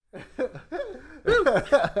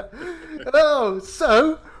Oh,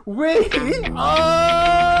 so we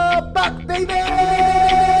are back, baby!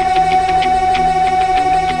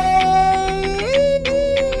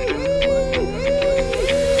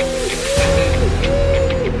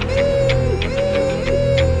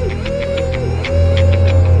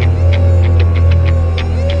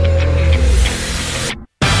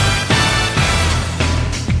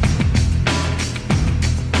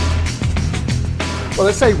 Well,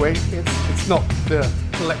 I say we, it's not the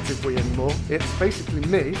collective we anymore. It's basically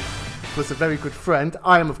me, plus a very good friend.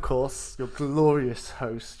 I am, of course, your glorious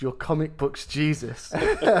host, your comic books Jesus.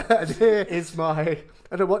 And here is my, I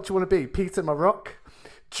don't know, what do you want to be? Peter, my rock?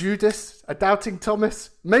 Judas? A doubting Thomas?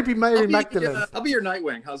 Maybe Mary Magdalene? I'll be your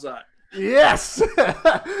Nightwing. How's that? Yes!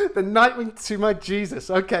 The Nightwing to my Jesus.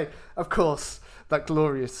 Okay, of course, that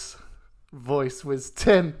glorious voice was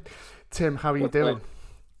Tim. Tim, how are you doing? Up?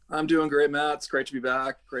 I'm doing great, Matt. It's great to be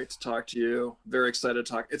back. Great to talk to you. Very excited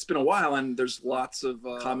to talk. It's been a while, and there's lots of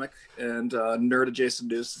comic and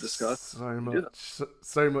nerd-adjacent news to discuss.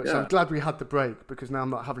 So much. Yeah. I'm glad we had the break, because now I'm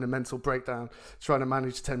not having a mental breakdown trying to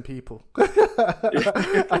manage 10 people.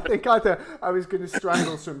 I think either I was going to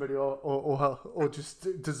strangle somebody or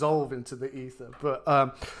just dissolve into the ether. But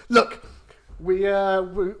look, we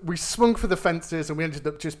swung for the fences and we ended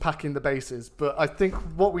up just packing the bases. But I think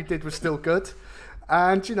what we did was still good.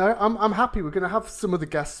 And, you know, I'm happy. We're going to have some of the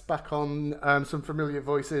guests back on, some familiar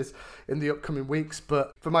voices in the upcoming weeks.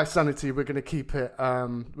 But for my sanity, we're going to keep it.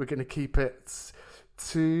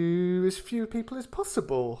 To as few people as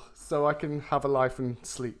possible, so I can have a life and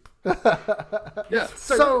sleep. Yeah.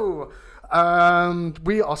 So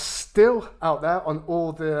we are still out there on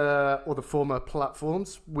all the former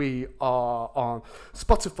platforms. We are on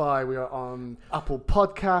Spotify, we are on Apple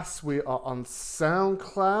Podcasts, we are on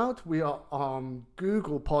SoundCloud, we are on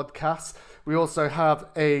Google Podcasts. We also have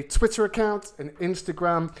a Twitter account, an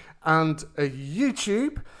Instagram, and a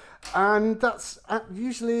YouTube. And that's at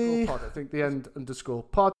usually pod, I think the end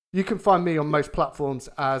 _pod. You can find me on most platforms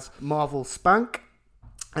as Marvel Spank.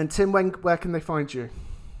 And Tim, where can they find you?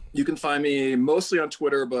 You can find me mostly on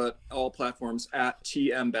Twitter, but all platforms at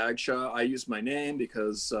TM Bagshaw. I use my name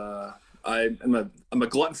because I'm a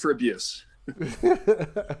glutton for abuse.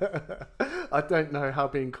 I don't know how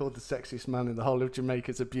being called the sexiest man in the whole of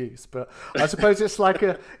Jamaica is abuse, but I suppose it's like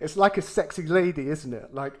a sexy lady, isn't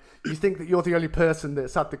it? Like, you think that you're the only person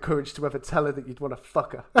that's had the courage to ever tell her that you'd want to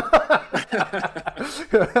fuck her.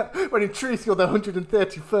 When in truth you're the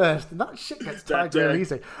 131st, and that shit gets tied real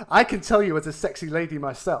easy. I can tell you as a sexy lady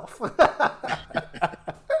myself.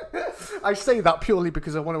 I say that purely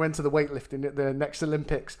because I want to enter the weightlifting at the next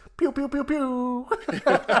Olympics. Pew pew pew pew.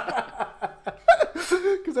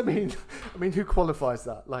 Because I mean, who qualifies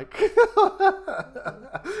that? Like,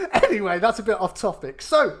 anyway, that's a bit off topic.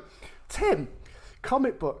 So, Tim,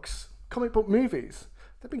 comic book movies,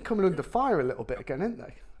 they've been coming under fire a little bit again, haven't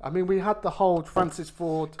they? I mean, we had the whole Francis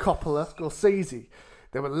Ford Coppola, Scorsese.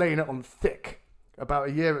 They were laying it on thick about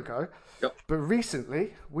a year ago. Yep. But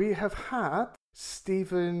recently, we have had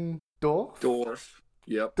Stephen Dorff.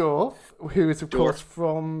 Yep. Dorff, who is, of course,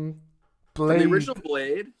 from Blade. The original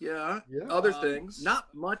Blade, yeah. Other things.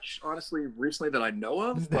 Not much, honestly, recently that I know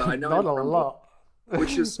of, but I know not a lot.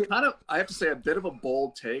 Which is kind of, I have to say, a bit of a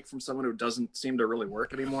bold take from someone who doesn't seem to really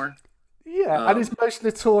work anymore. Yeah, and his most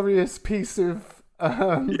notorious piece of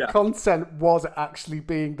content was actually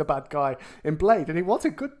being the bad guy in Blade, and he was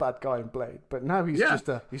a good bad guy in Blade, but now he's just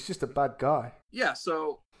a bad guy. Yeah,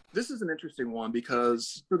 so this is an interesting one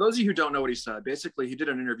because for those of you who don't know what he said, basically he did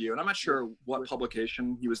an interview, and I'm not sure what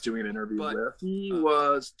publication he was doing an interview with. He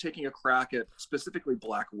was taking a crack at specifically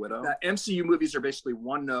Black Widow. MCU movies are basically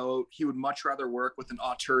one note. He would much rather work with an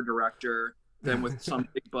auteur director than with some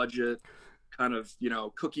big budget kind of,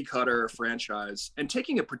 cookie cutter franchise. And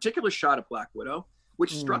taking a particular shot at Black Widow,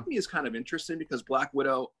 which struck me as kind of interesting because Black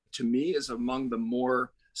Widow, to me, is among the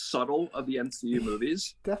more subtle of the MCU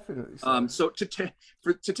movies. Definitely. So to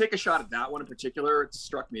take a shot at that one in particular, it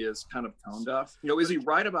struck me as kind of tone deaf. Is he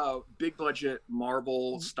right about big budget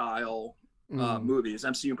Marvel style movies,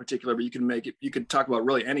 MCU in particular, but you could talk about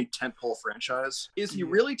really any tentpole franchise. Is he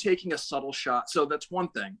really taking a subtle shot? So that's one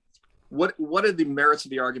thing. What are the merits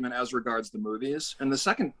of the argument as regards the movies? And the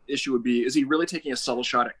second issue would be, is he really taking a subtle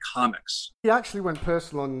shot at comics? He actually went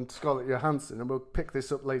personal on Scarlett Johansson, and we'll pick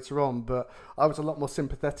this up later on, but I was a lot more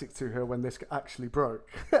sympathetic to her when this actually broke.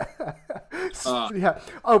 Yeah.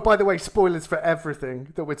 Oh, by the way, spoilers for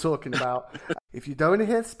everything that we're talking about. If you don't want to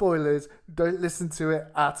hear spoilers, don't listen to it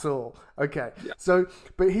at all. Okay. Yeah. So,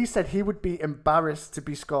 but he said he would be embarrassed to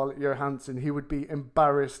be Scarlett Johansson. He would be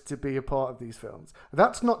embarrassed to be a part of these films.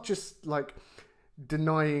 That's not just like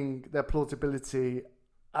denying their plausibility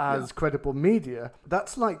as credible media,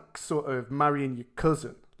 that's like sort of marrying your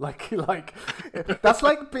cousin. Like that's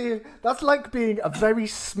like being a very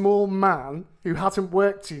small man who hasn't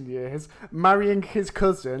worked in years, marrying his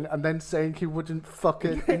cousin and then saying he wouldn't fuck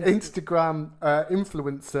an Instagram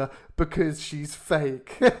influencer because she's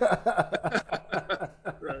fake.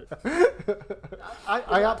 Right.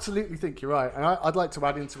 I absolutely think you're right, and I'd like to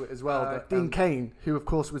add into it as well that Dean Cain, who of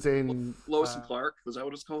course was in Lois and Clark, was that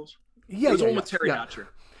what it's called? Yeah, it was one with Terry Hatcher.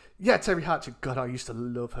 Yeah, Terry Hatcher. God, I used to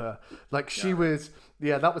love her. Like she was,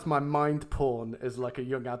 that was my mind porn as like a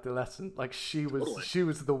young adolescent. Like she was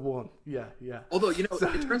the one. Yeah. Although, it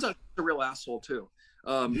turns out she's a real asshole too.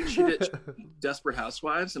 She did Desperate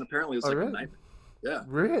Housewives, and apparently it was a nightmare. Yeah.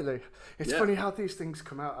 Really? It's funny how these things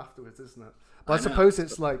come out afterwards, isn't it? But I suppose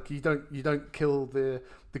it's like you don't kill the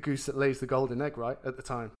goose that lays the golden egg, right? At the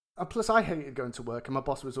time. And plus, I hated going to work, and my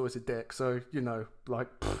boss was always a dick. So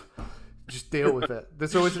just deal with it.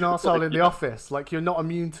 There's always an arsehole in the office. Like, you're not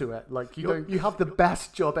immune to it. Like, you have the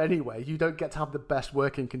best job anyway. You don't get to have the best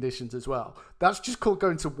working conditions as well. That's just called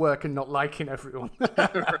going to work and not liking everyone.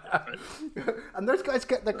 And those guys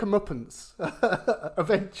get their comeuppance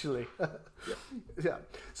eventually. Yeah.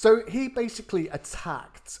 So he basically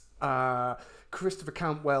attacked Christopher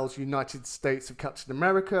Cantwell's United States of Captain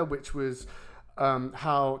America, which was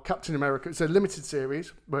how Captain America, it's a limited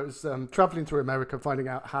series where it was traveling through America, finding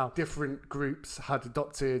out how different groups had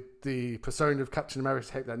adopted the persona of Captain America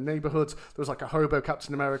to hate their neighborhoods. There was like a hobo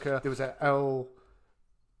Captain America. There was a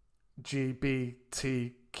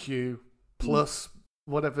LGBTQ plus,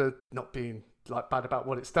 whatever, not being like bad about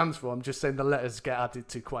what it stands for. I'm just saying the letters get added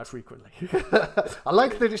to quite frequently. I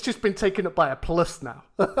like that it's just been taken up by a plus now.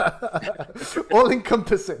 All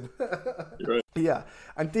encompassing. Right. Yeah.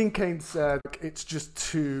 And Dean Cain said it's just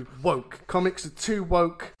too woke. Comics are too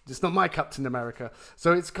woke. It's not my Captain America.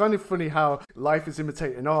 So it's kind of funny how life is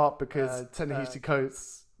imitating art, because Ta-Nehisi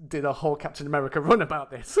Coates did a whole Captain America run about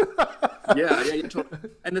this. Yeah.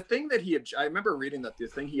 And the thing that I remember reading that the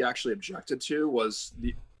thing he actually objected to was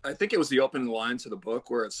I think it was the opening line to the book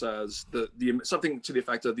where it says the something to the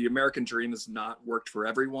effect of the American dream has not worked for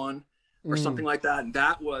everyone, or something like that. And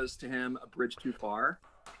that was to him a bridge too far.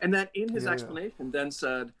 And then in his explanation then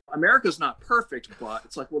said, America's not perfect, but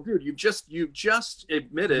it's like, well, dude, you've just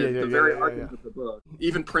admitted the very argument of the book.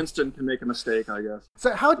 Even Princeton can make a mistake, I guess.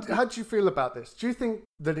 So how do you feel about this? Do you think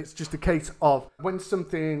that it's just a case of when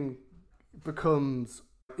something becomes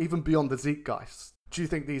even beyond the zeitgeist, do you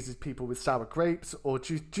think these are people with sour grapes, or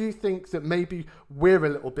do you think that maybe we're a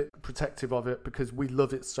little bit protective of it because we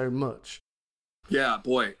love it so much? Yeah,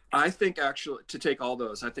 boy. I think actually, to take all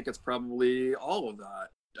those, I think it's probably all of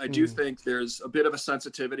that. I do think there's a bit of a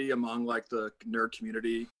sensitivity among like the nerd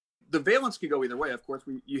community. The valence can go either way. Of course,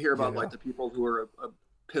 you hear about like the people who are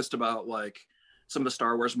pissed about like some of the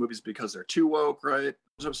Star Wars movies because they're too woke, right?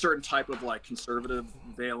 There's a certain type of like conservative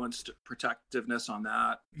valenced protectiveness on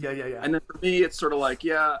that. Yeah. And then for me, it's sort of like,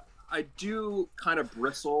 I do kind of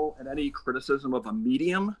bristle at any criticism of a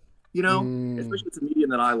medium, especially if it's a medium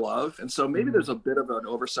that I love. And so maybe there's a bit of an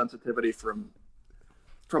oversensitivity from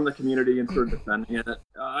the community and sort of defending it.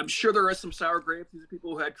 I'm sure there are some sour grapes. These are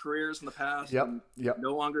people who had careers in the past and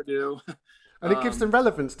no longer do. And it gives them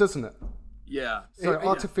relevance, doesn't it? Yeah. So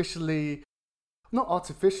not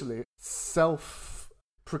artificially,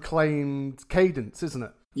 self-proclaimed cadence, isn't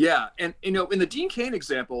it? Yeah. And, in the Dean Cain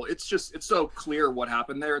example, it's so clear what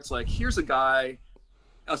happened there. It's like, here's a guy,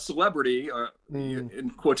 a celebrity,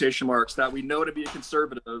 in quotation marks, that we know to be a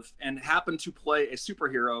conservative and happened to play a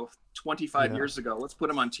superhero 25 years ago. Let's put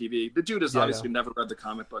him on TV. The dude has obviously never read the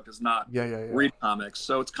comic book, does not read comics.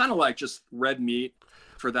 So it's kind of like just red meat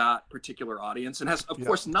for that particular audience, and has, of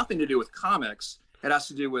course, nothing to do with comics. It has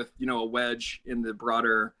to do with, a wedge in the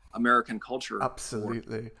broader American culture.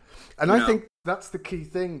 Absolutely. And I think that's the key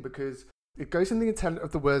thing, because it goes in the intent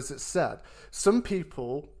of the words that's said. Some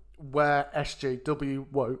people wear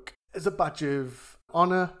SJW woke as a badge of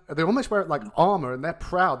honor. They almost wear it like armor, and they're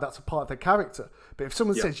proud that's a part of their character. But if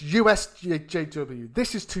someone says USJW,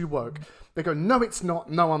 this is too woke, they go, no, it's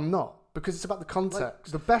not. No, I'm not. Because it's about the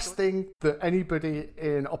context. The best thing that anybody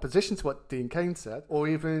in opposition to what Dean Cain said, or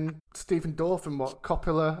even Stephen Dorff and what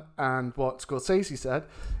Coppola and what Scorsese said,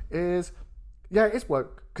 is, it is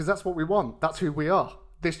woke, because that's what we want. That's who we are.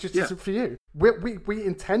 This just isn't for you. We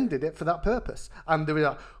intended it for that purpose. And there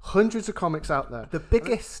are hundreds of comics out there. The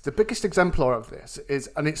biggest exemplar of this is,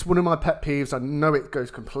 and it's one of my pet peeves, I know it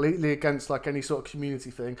goes completely against like any sort of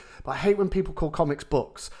community thing, but I hate when people call comics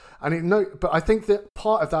books. But I think that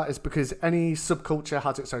part of that is because any subculture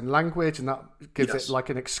has its own language, and that gives it like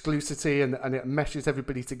an exclusivity, and it meshes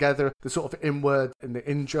everybody together, the sort of in-word and the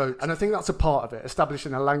in-joke. And I think that's a part of it,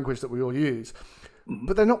 establishing a language that we all use.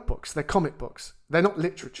 But they're not books, they're comic books. They're not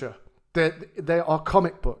literature. They are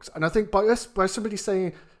comic books. And I think by somebody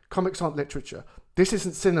saying comics aren't literature, this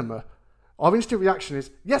isn't cinema, our instant reaction is,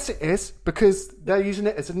 yes, it is, because they're using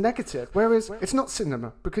it as a negative. Whereas it's not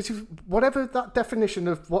cinema, because whatever that definition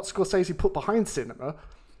of what Scorsese put behind cinema,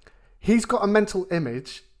 he's got a mental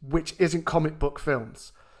image which isn't comic book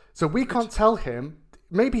films. So we can't tell him,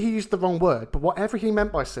 maybe he used the wrong word, but whatever he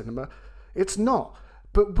meant by cinema, it's not.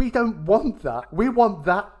 But we don't want that. We want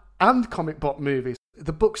that and comic book movies,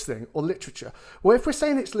 the books thing, or literature. Well, if we're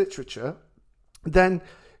saying it's literature, then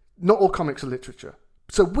not all comics are literature.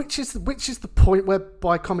 So which is the point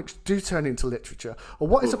whereby comics do turn into literature? Or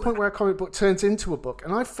what is the point where a comic book turns into a book?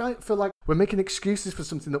 And I feel like we're making excuses for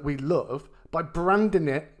something that we love by branding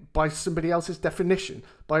it by somebody else's definition,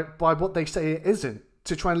 by what they say it isn't,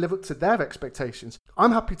 to try and live up to their expectations.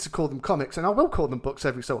 I'm happy to call them comics, and I will call them books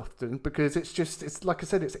every so often, because it's like I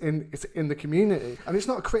said, it's in the community. And it's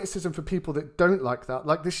not a criticism for people that don't like that.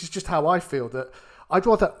 Like, this is just how I feel, that I'd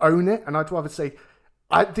rather own it, and I'd rather say,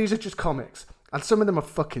 these are just comics. And some of them are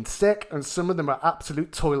fucking sick, and some of them are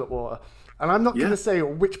absolute toilet water. And I'm not going to say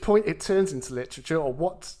at which point it turns into literature or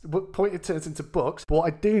what point it turns into books. But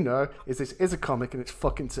what I do know is this is a comic and it's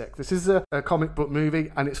fucking sick. This is a comic book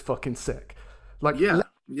movie and it's fucking sick. Like,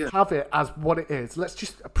 let's have it as what it is. Let's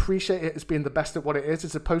just appreciate it as being the best at what it is,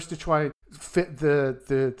 as opposed to try and fit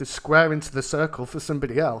the square into the circle for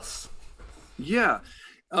somebody else. Yeah.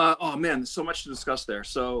 Oh man, there's so much to discuss there.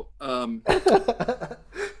 So,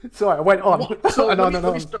 sorry, I went on. So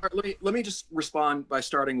let me just respond by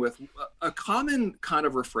starting with a common kind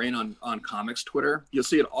of refrain on comics Twitter. You'll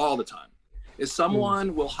see it all the time. Is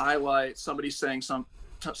someone will highlight somebody saying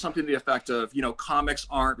something to the effect of, comics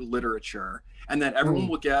aren't literature, and then everyone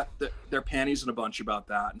will get their panties in a bunch about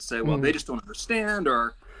that and say, well, they just don't understand,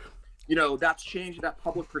 or that's changing, that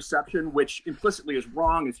public perception, which implicitly is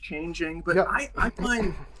wrong, is changing. But I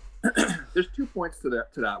find there's 2 points to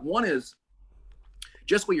that. One is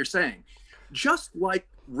just what you're saying. Just like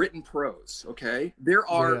written prose, okay, there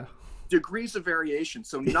are degrees of variation.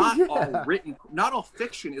 So not all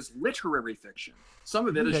fiction is literary fiction. Some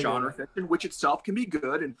of it is genre fiction, which itself can be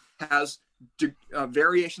good and has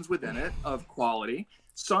variations within it of quality.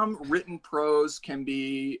 Some written prose can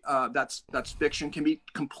be that's fiction, can be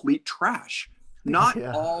complete trash. Not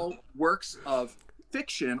all works of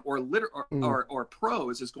fiction or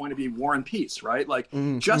prose is going to be War and Peace, right? Like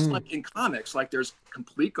just like in comics, like there's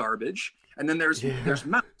complete garbage, and then there's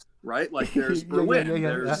mouth, right? Like there's Berlin.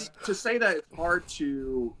 To say that it's hard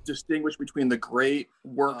to distinguish between the great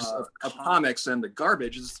works of comics and the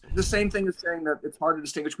garbage is the same thing as saying that it's hard to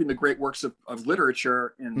distinguish between the great works of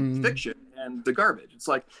literature and fiction and the garbage. It's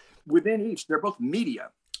like within each, they're both media,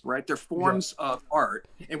 right? They're forms of art,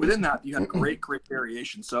 and within that you have great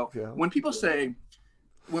variation. So when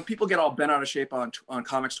people get all bent out of shape on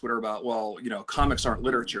comics Twitter about, well, comics aren't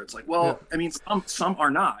literature, it's like, well, I mean, some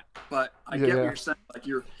are not, but I get what you're saying. Like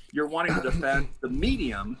you're wanting to defend the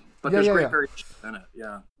medium, but there's great variation in it.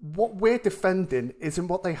 Yeah. What we're defending isn't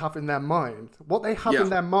what they have in their mind. What they have in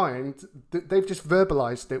their mind, they've just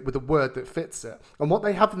verbalized it with a word that fits it. And what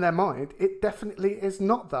they have in their mind, it definitely is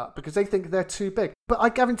not that, because they think they're too big. But I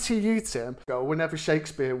guarantee you, Tim, whenever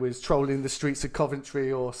Shakespeare was trolling the streets of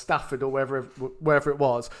Coventry or Stafford or wherever it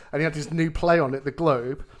was, and he had his new play on at the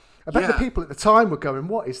Globe, I bet the people at the time were going,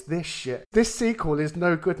 what is this shit? This sequel is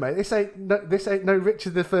no good, mate. This ain't no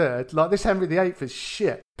Richard III. Like, this Henry VIII is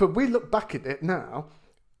shit. But we look back at it now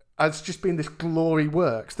as just being this glory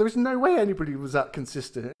works. There is no way anybody was that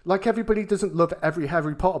consistent. Like, everybody doesn't love every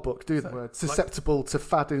Harry Potter book, do they? Susceptible to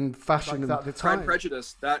fad and fashion at the time. Pride and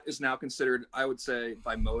Prejudice, that is now considered, I would say,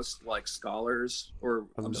 by most scholars or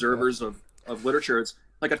observers of literature, it's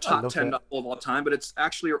like a top 10 novel of all time, but it's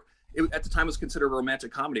actually... at the time, it was considered a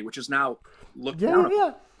romantic comedy, which is now looked down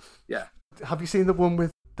upon. Yeah. Have you seen the one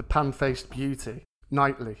with the pan-faced beauty,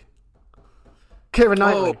 Knightley? Keira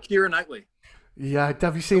Knightley. Oh, Keira Knightley. Yeah,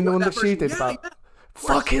 have you seen the one that she did about?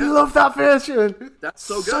 Fucking love that version. That's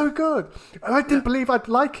so good. So good. And I didn't believe I'd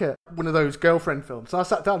like it. One of those girlfriend films. So I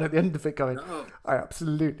sat down at the end of it going, I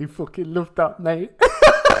absolutely fucking love that, mate.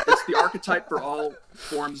 It's the archetype for all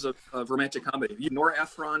forms of romantic comedy. Nora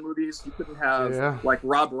Ephron movies, you couldn't have like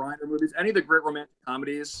Rob Reiner movies, any of the great romantic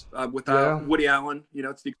comedies without Woody Allen.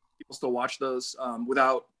 People still watch those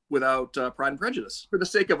without Pride and Prejudice. For the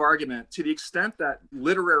sake of argument, to the extent that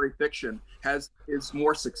literary fiction is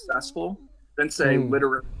more successful than say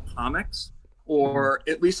literary comics or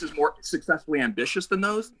at least is more successfully ambitious than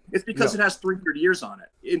those, it's because it has 300 years on it.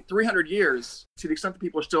 In 300 years, to the extent that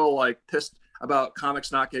people are still like pissed about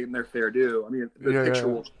comics not getting their fair due, I mean, the picture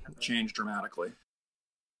will change dramatically.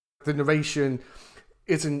 The narration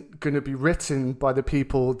isn't going to be written by the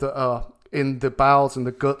people that are in the bowels and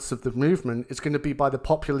the guts of the movement. It's going to be by the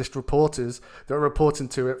populist reporters that are reporting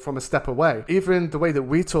to it from a step away. Even the way that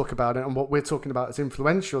we talk about it and what we're talking about is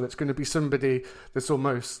influential. It's going to be somebody that's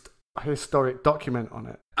almost a historic document on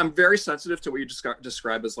it. I'm very sensitive to what you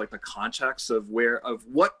describe as like the context of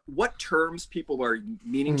what terms people are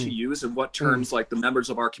meaning to use and what terms like the members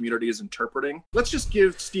of our community is interpreting. Let's just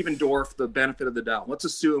give Stephen Dorff the benefit of the doubt. Let's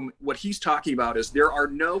assume what he's talking about is there are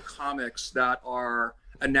no comics that are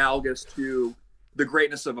analogous to the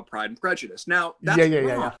greatness of a Pride and Prejudice. Now, that's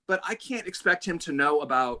wrong, but I can't expect him to know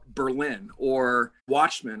about Berlin or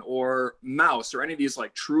Watchmen or Mouse or any of these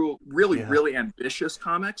like true, really ambitious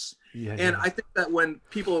comics. And I think that when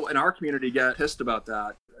people in our community get pissed about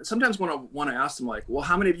that, sometimes want to ask them like, well,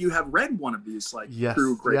 how many of you have read one of these like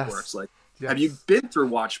true great works? Like, have you been through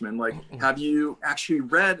Watchmen? Like, have you actually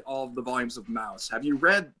read all of the volumes of Mouse? Have you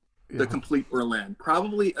read the complete Berlin?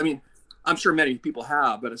 Probably. I mean, I'm sure many people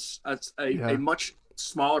have, but it's a much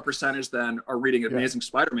smaller percentage than are reading Amazing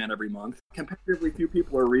Spider-Man every month. Comparatively few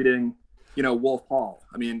people are reading, Wolf Hall.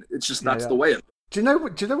 I mean, it's just that's the way it is. Do you know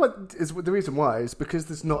what is the reason why? Is because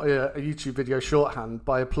there's not a YouTube video shorthand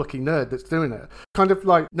by a plucky nerd that's doing it. Kind of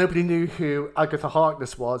like nobody knew who Agatha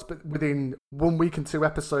Harkness was, but within 1 week and 2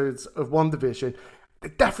 episodes of WandaVision,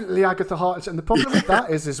 definitely Agatha Harkness. And the problem with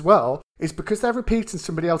that is as well, is because they're repeating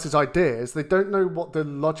somebody else's ideas, they don't know what the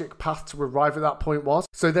logic path to arrive at that point was.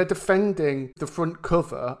 So they're defending the front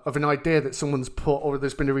cover of an idea that someone's put, or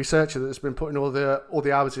there's been a researcher that's been putting all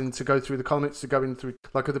the hours in to go through the comics, to go in through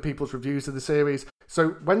like other people's reviews of the series. So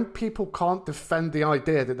when people can't defend the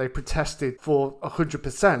idea that they protested for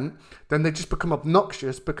 100%, then they just become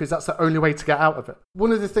obnoxious because that's the only way to get out of it.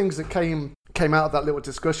 One of the things that came out of that little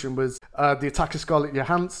discussion was the attack of Scarlett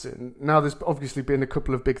Johansson. Now, there's obviously been a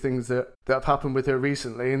couple of big things that have happened with her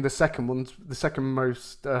recently, and the second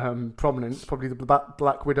most prominent is probably the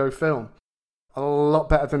Black Widow film. A lot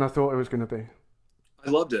better than I thought it was going to be. I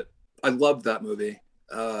loved it. I loved that movie.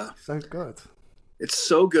 So good. It's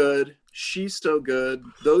so good. She's so good.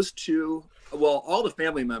 Those two, well, all the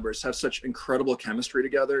family members have such incredible chemistry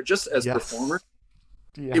together, just as performers.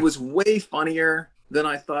 Yes. It was way funnier than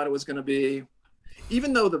I thought it was going to be.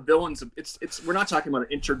 Even though the villain's, we're not talking about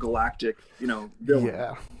an intergalactic, villain.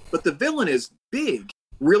 Yeah. But the villain is big,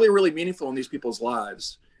 really, really meaningful in these people's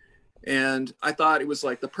lives. And I thought it was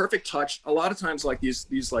like the perfect touch. A lot of times, like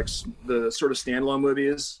these like the sort of standalone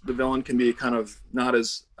movies, the villain can be kind of not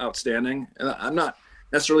as outstanding. And I'm not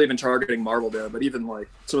necessarily even targeting Marvel there, but even like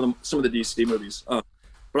some of the DC movies. But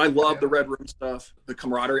I love the Red Room stuff, the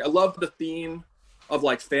camaraderie. I love the theme of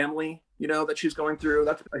like family, that she's going through.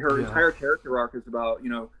 That's her entire character arc is about,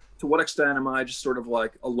 to what extent am I just sort of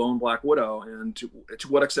like a lone Black Widow, and to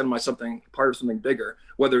what extent am I part of something bigger,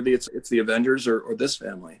 whether it's the Avengers or this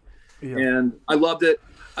family. Yeah. And I loved it.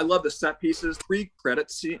 I love the set pieces. Pre-credit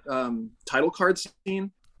scene, title card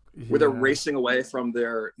scene where they're racing away from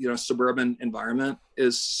their suburban environment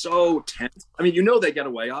is so tense. I mean, they get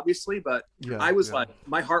away obviously, but I was like,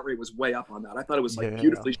 my heart rate was way up on that. I thought it was like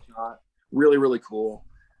beautifully shot, really, really cool.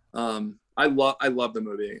 I love the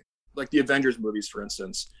movie. Like the Avengers movies, for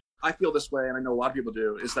instance. I feel this way, and I know a lot of people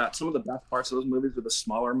do, is that some of the best parts of those movies are the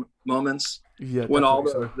smaller moments when all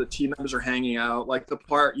the team members are hanging out. Like the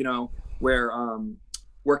part,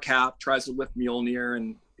 where Cap tries to lift Mjolnir,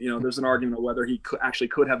 and there's an argument of whether he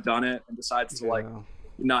could have done it, and decides to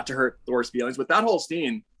not to hurt Thor's feelings. But that whole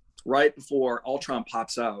scene right before Ultron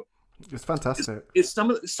pops out, it's fantastic. It's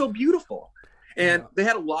so beautiful, and they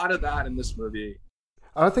had a lot of that in this movie.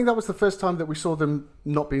 I think that was the first time that we saw them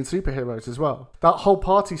not being superheroes as well. That whole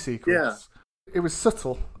party sequence, it was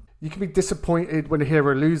subtle. You can be disappointed when a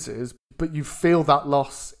hero loses, but you feel that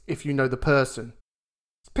loss if you know the person.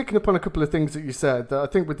 Picking up on a couple of things that you said, that I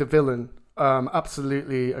think with the villain,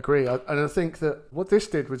 absolutely agree. And I think that what this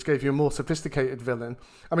did was gave you a more sophisticated villain.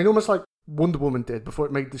 I mean, almost like Wonder Woman did before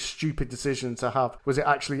it made the stupid decision to have, was it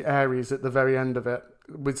actually Ares at the very end of it,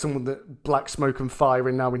 with someone that black smoke and fire,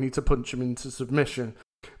 and now we need to punch him into submission.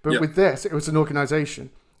 But with this, it was an organization.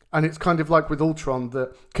 And it's kind of like with Ultron,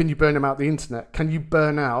 that can you burn him out the internet? Can you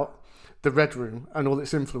burn out the Red Room and all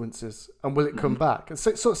its influences? And will it come back? It's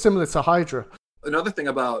sort of similar to Hydra. Another thing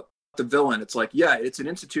about the villain, it's like, it's an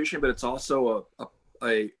institution, but it's also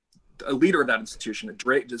a leader of that institution.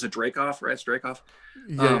 Is it Dreykov, right? It's Dreykov.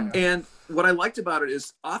 Yeah. And what I liked about it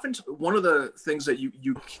is often one of the things that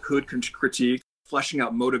you could critique fleshing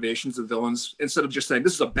out motivations of villains instead of just saying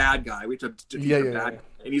this is a bad guy. We have to defeat the bad guy.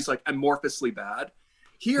 And he's like amorphously bad.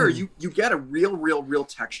 Here you get a real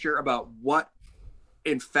texture about what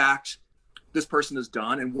in fact this person has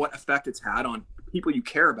done and what effect it's had on people you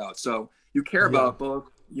care about. So you care about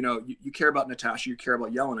both, you know, you care about Natasha, you care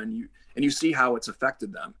about Yelena, and you see how it's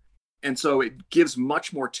affected them. And so it gives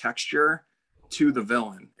much more texture to the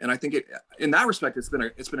villain. And I think in that respect, it's been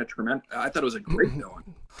a tremendous, I thought it was a great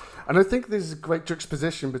villain. And I think there's a great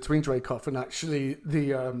juxtaposition between Dreykov and actually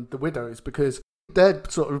the Widows, because they're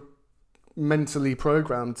sort of mentally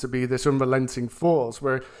programmed to be this unrelenting force,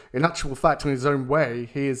 where in actual fact, in his own way,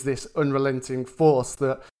 he is this unrelenting force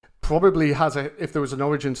that probably has if there was an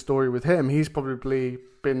origin story with him, he's probably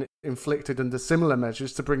been inflicted under similar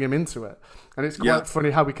measures to bring him into it. And it's quite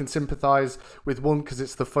funny how we can sympathize with one because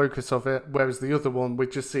it's the focus of it, whereas the other one, we're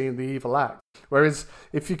just seeing the evil act. Whereas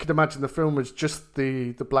if you could imagine the film was just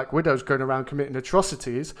the Black Widows going around committing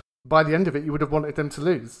atrocities, by the end of it, you would have wanted them to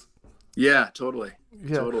lose. Yeah, totally.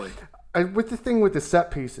 Totally. And with the thing with the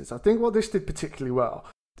set pieces, I think what this did particularly well,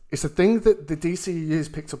 it's a thing that the DCU has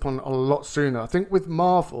picked up on a lot sooner. I think with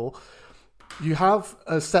Marvel, you have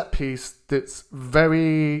a set piece that's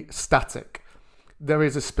very static. There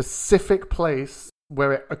is a specific place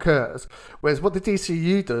where it occurs. Whereas what the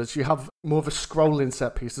DCU does, you have more of a scrolling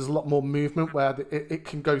set piece. There's a lot more movement where it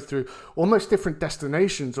can go through almost different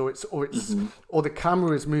destinations, or the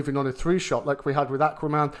camera is moving on a through shot, like we had with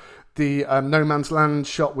Aquaman, the No Man's Land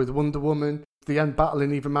shot with Wonder Woman, the end battle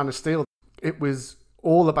in even Man of Steel. It was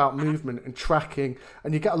all about movement and tracking,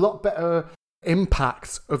 and you get a lot better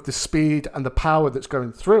impact of the speed and the power that's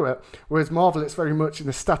going through it. Whereas Marvel, it's very much in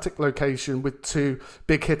a static location with two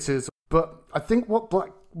big hitters. But I think what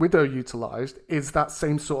Black Widow utilised is that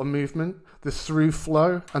same sort of movement, the through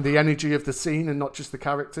flow and the energy of the scene and not just the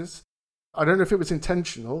characters. I don't know if it was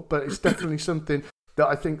intentional, but it's definitely something that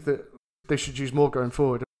I think that they should use more going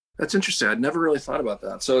forward. That's interesting. I'd never really thought about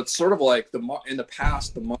that. So it's sort of like in the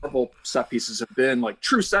past, the Marvel set pieces have been like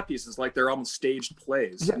true set pieces, like they're almost staged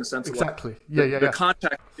plays in the sense exactly. of like the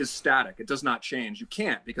context is static. It does not change. You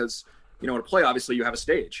can't, because in a play, obviously you have a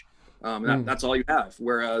stage. That's all you have.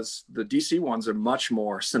 Whereas the DC ones are much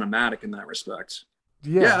more cinematic in that respect.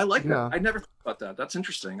 Yeah, I like that. I never thought about that. That's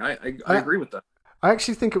interesting. I agree with that. I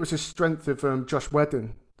actually think it was a strength of Josh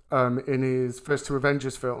Whedon in his first two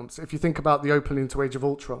Avengers films. If you think about the opening to Age of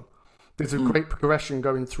Ultron, there's a great progression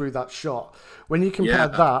going through that shot. When you compare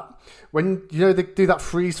that, when they do that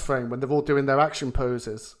freeze frame when they're all doing their action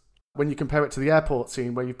poses, when you compare it to the airport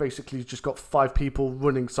scene where you've basically just got 5 people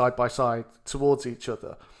running side by side towards each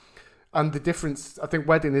other. And the difference, I think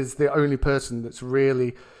Whedon is the only person that's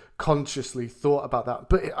really consciously thought about that.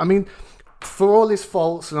 But I mean, for all his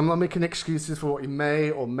faults, and I'm not making excuses for what he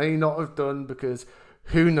may or may not have done, because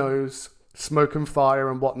who knows, smoke and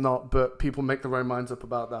fire and whatnot, but people make their own minds up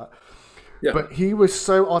about that. Yeah. But he was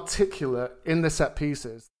so articulate in the set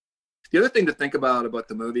pieces. The other thing to think about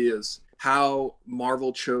the movie is how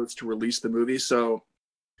Marvel chose to release the movie. So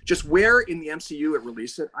just where in the MCU it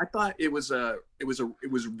released it, I thought it was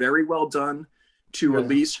very well done to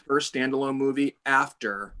release her standalone movie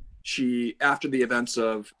after the events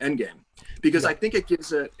of Endgame, because I think it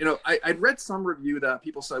gives it, I'd read some review that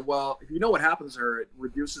people said, well, if you know what happens to her, it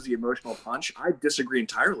reduces the emotional punch. I disagree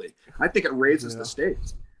entirely. I think it raises the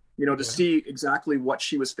stakes, to see exactly what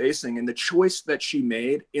she was facing, and the choice that she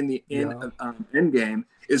made in the Endgame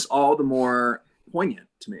is all the more poignant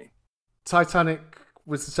to me. Titanic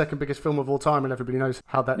was the second biggest film of all time, and everybody knows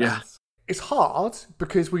how that ends. It's hard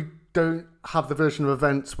because we don't have the version of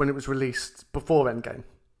events when it was released before Endgame.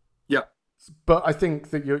 Yeah. But I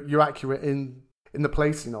think that you're accurate in the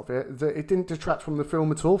placing of it, that it didn't detract from the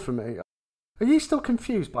film at all for me. Are you still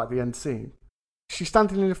confused by the end scene? She's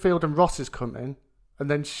standing in the field and Ross is coming, and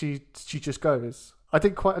then she just goes. I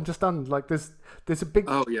didn't quite understand. Like, there's a big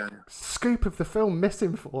scoop of the film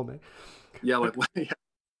missing for me. Yeah, like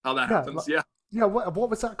how that happens. Yeah, what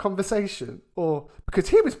was that conversation? Or because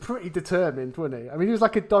he was pretty determined, wasn't he? I mean, he was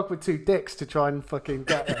like a dog with 2 dicks to try and fucking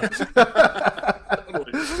get her.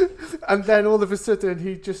 And then all of a sudden,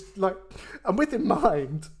 he just and with in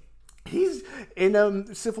mind, he's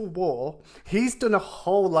in Civil War. He's done a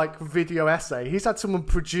whole video essay. He's had someone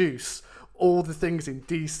produce all the things in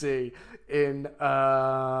DC, in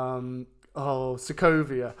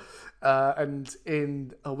Sokovia. And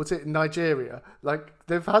in Nigeria,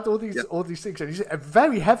 they've had all these things, and it's a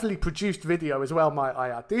very heavily produced video as well, might I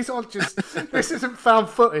add. These aren't just this isn't found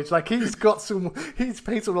footage. He's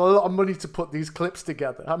paid a lot of money to put these clips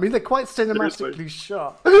together. I mean, they're quite cinematically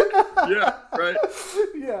shot. Yeah, right.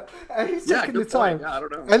 Yeah, and he's taking the good time. point. Yeah, I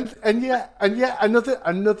don't know. And yeah,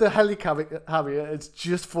 another helicarrier has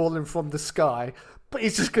just fallen from the sky, but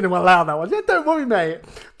he's just going to allow that one. Yeah, don't worry, mate.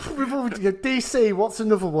 We've already, DC. What's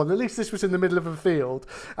another one? At least this was in the middle of a field.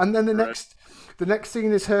 And then the next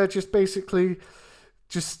scene is her just basically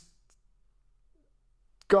just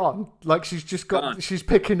gone. Like she's just got. She's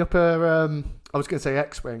picking up her. I was going to say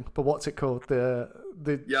X-wing, but what's it called? The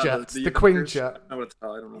jets, the Quinjet. I don't know what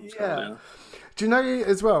it's called. Yeah. Do you know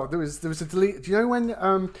as well? There was a delete. Do you know when?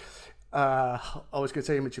 I was going to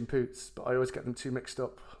say Imogen Poots, but I always get them too mixed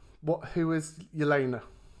up. Who was Yelena?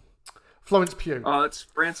 Florence Pugh. Oh, it's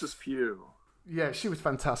Frances Pugh. Yeah, she was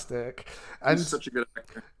fantastic. And she's such a good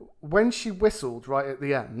actor. When she whistled right at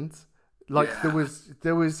the end, there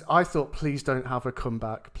was. I thought, please don't have a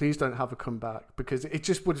comeback. Please don't have a comeback, because it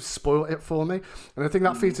just would have spoiled it for me. And I think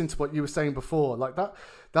that feeds into what you were saying before, like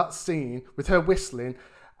that scene with her whistling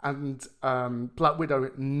and Black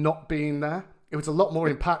Widow not being there. It was a lot more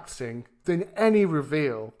impacting than any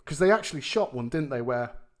reveal, because they actually shot one, didn't they,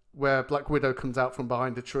 where Black Widow comes out from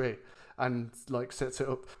behind a tree and like sets it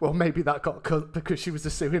up. Well, maybe that got cut because she was a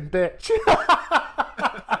suing bitch.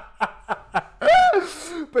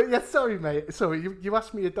 But yeah, sorry, mate. Sorry, you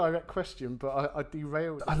asked me a direct question, but I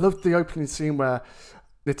derailed. I loved the opening scene where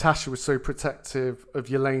Natasha was so protective of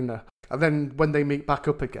Yelena. And then when they meet back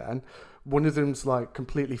up again, one of them's like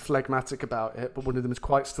completely phlegmatic about it, but one of them is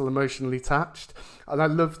quite still emotionally attached. And I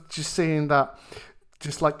loved just seeing that,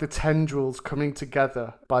 just like the tendrils coming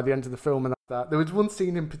together by the end of the film. And that there was one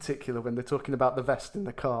scene in particular when they're talking about the vest in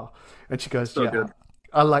the car, and she goes, "Yeah, good.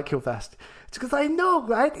 I like your vest." It's because I know,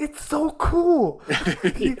 right? It's so cool.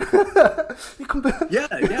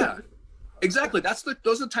 Yeah. Exactly. Those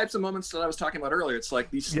are the types of moments that I was talking about earlier. It's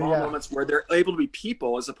like these small moments where they're able to be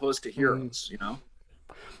people as opposed to heroes, you know?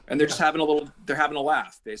 And they're just having a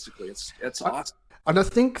laugh, basically. It's awesome. And I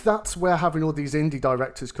think that's where having all these indie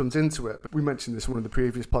directors comes into it. We mentioned this in one of the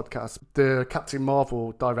previous podcasts. The Captain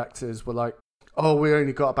Marvel directors were like, "Oh, we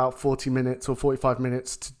only got about 40 minutes or 45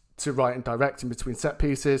 minutes to write and direct in between set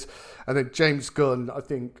pieces." And then James Gunn, I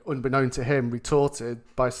think, unbeknown to him, retorted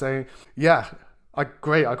by saying, "Yeah, I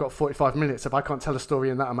got 45 minutes. If I can't tell a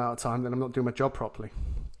story in that amount of time, then I'm not doing my job properly."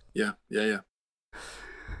 Yeah.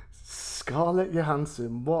 Scarlett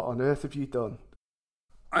Johansson, what on earth have you done?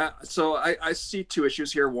 So I see two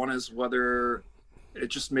issues here. One is whether it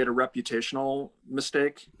just made a reputational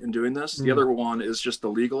mistake in doing this. The other one is just the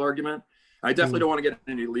legal argument. I definitely don't want to get into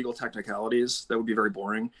any legal technicalities. That would be very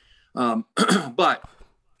boring. But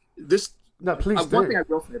this... No, please do. One thing I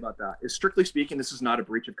will say about that is, strictly speaking, this is not a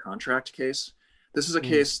breach of contract case. This is a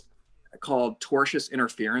case called tortious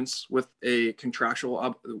interference with a contractual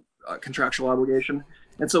obligation.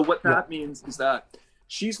 And so what that means is that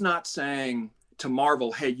she's not saying to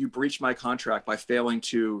Marvel, "Hey, you breached my contract by failing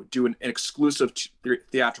to do an exclusive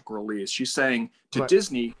theatrical release." She's saying to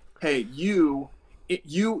Disney, "Hey, you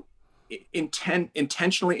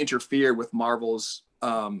intentionally interfere with Marvel's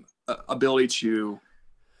ability to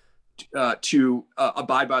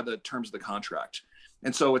abide by the terms of the contract."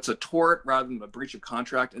 And so it's a tort rather than a breach of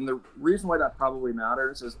contract. And the reason why that probably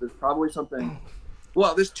matters is there's probably something.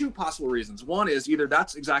 Well, there's two possible reasons. One is either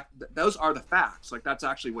those are the facts, like that's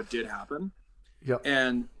actually what did happen. Yep.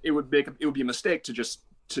 And it would be a mistake to just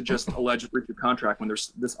allege a breach of contract when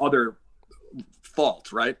there's this other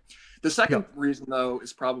fault, right? The second reason, though,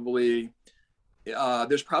 is probably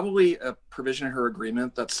there's probably a provision in her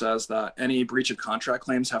agreement that says that any breach of contract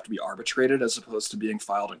claims have to be arbitrated as opposed to being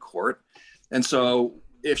filed in court. And so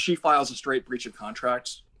if she files a straight breach of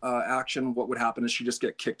contract action, what would happen is she just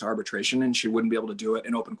get kicked to arbitration and she wouldn't be able to do it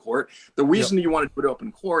in open court. The reason you want to do it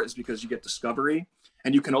open court is because you get discovery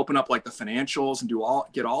and you can open up like the financials and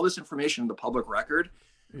get all this information in the public record,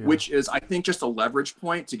 which is, I think, just a leverage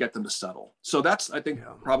point to get them to settle. So that's, I think,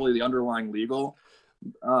 probably the underlying legal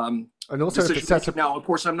and also decision. Now, of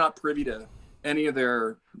course, I'm not privy to any of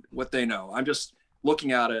what they know. I'm just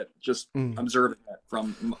looking at it, just observing it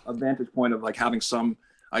from a vantage point of like having some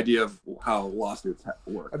idea of how lawsuits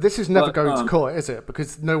work. This is never going to court, is it?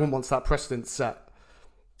 Because no one wants that precedent set.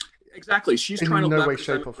 Exactly. She's trying to no way,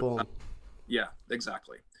 shape, or form. Yeah,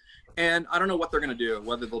 exactly. And I don't know what they're going to do,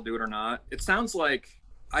 whether they'll do it or not. It sounds like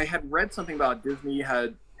I had read something about Disney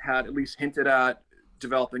had at least hinted at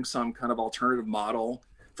developing some kind of alternative model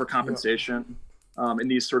for compensation in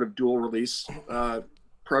these sort of dual release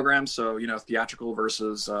programs. So, theatrical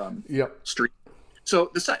versus stream.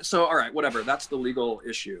 So all right, whatever. That's the legal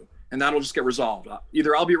issue, and that'll just get resolved.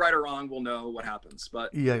 Either I'll be right or wrong. We'll know what happens.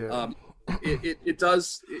 But it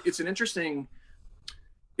does. It's an interesting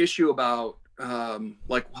issue about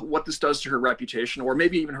like what this does to her reputation, or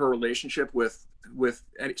maybe even her relationship with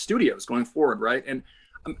studios going forward, right? And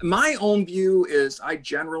my own view is, I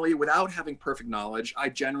generally, without having perfect knowledge, I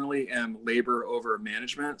generally am labor over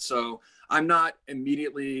management. So I'm not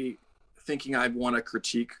immediately thinking I'd want to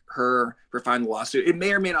critique her for filing the lawsuit. It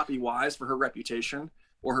may or may not be wise for her reputation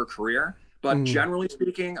or her career, but generally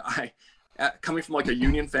speaking, coming from like a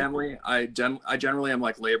union family, I generally am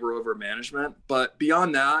like labor over management. But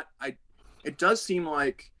beyond that, it does seem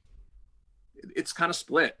like it's kind of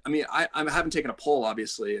split. I mean, I haven't taken a poll,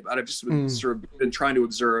 obviously, but I've just been sort of been trying to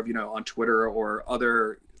observe, on Twitter or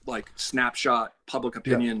other like snapshot public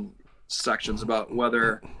opinion sections about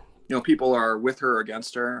whether, people are with her or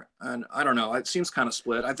against her. And I don't know, it seems kind of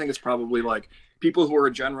split. I think it's probably like people who are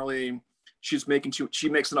generally, she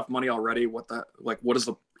makes enough money already. What is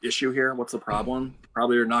the issue here? What's the problem?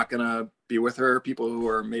 Probably are not going to be with her. People who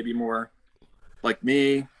are maybe more like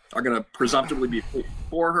me are going to presumptively be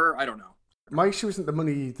for her. I don't know. My issue isn't the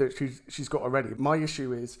money that she's got already. My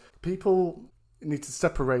issue is people need to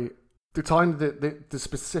separate the time, the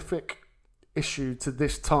specific issue to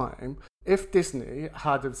this time. If Disney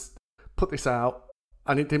had put this out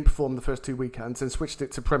and it didn't perform the first 2 weekends and switched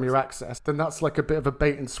it to Premier Access, then that's like a bit of a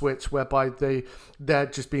bait and switch whereby they're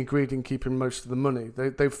just being greedy and keeping most of the money.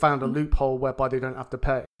 They've found a loophole whereby they don't have to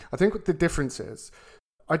pay. I think what the difference is,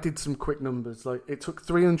 I did some quick numbers, like it took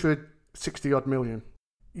 360 odd million.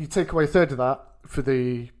 You take away a third of that for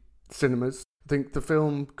the cinemas. I think the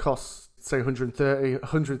film costs, say,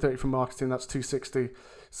 130 for marketing, that's 260.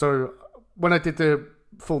 So when I did the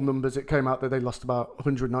full numbers, it came out that they lost about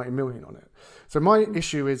 190 million on it. So my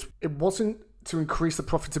issue is, it wasn't to increase the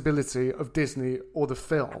profitability of Disney or the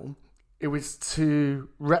film. It was to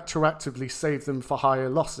retroactively save them for higher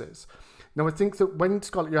losses. Now, I think that when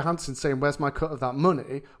Scarlett Johansson's saying, where's my cut of that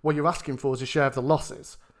money, what you're asking for is a share of the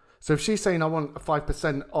losses. So if she's saying I want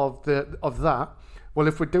 5% of that, well,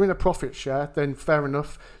 if we're doing a profit share, then fair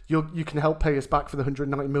enough. You can help pay us back for the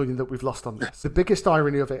 190 million that we've lost on this. The biggest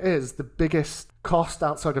irony of it is the biggest cost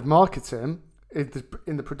outside of marketing in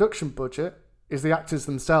the production budget is the actors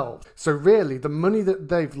themselves. So really, the money that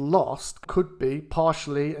they've lost could be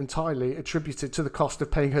partially, entirely attributed to the cost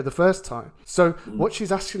of paying her the first time. So what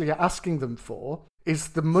she's actually asking them for is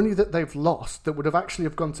the money that they've lost that would have actually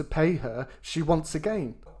have gone to pay her, she wants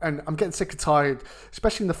again. And I'm getting sick and tired,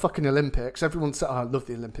 especially in the fucking Olympics. Everyone said, I love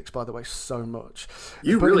the Olympics, by the way, so much.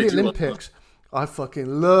 You really do. Olympics, I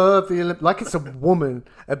fucking love the Olympics. Like it's a woman,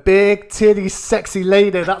 a big titty, sexy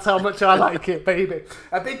lady. That's how much I like it, baby.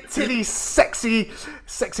 A big titty, sexy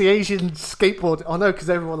Asian skateboard. Oh no, because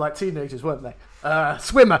everyone like teenagers, weren't they?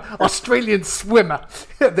 Swimmer, Australian swimmer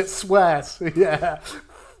that swears. Yeah.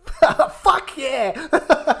 Fuck yeah.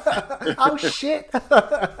 Oh shit.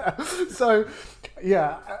 So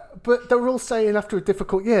yeah, but they were all saying after a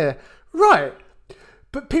difficult year, right,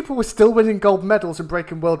 but people were still winning gold medals and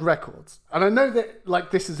breaking world records. And I know that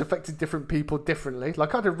like this has affected different people differently.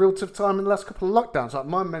 Like I had a real tough time in the last couple of lockdowns. Like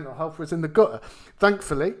my mental health was in the gutter.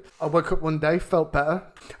 Thankfully, I woke up one day, felt better.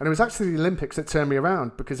 And it was actually the Olympics that turned me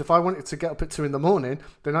around, because if I wanted to get up at 2 a.m,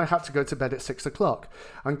 then I had to go to bed at 6 o'clock.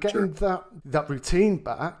 And getting that routine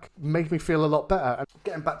back made me feel a lot better. And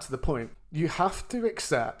getting back to the point, you have to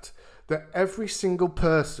accept that every single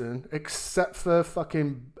person, except for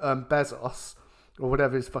fucking Bezos, or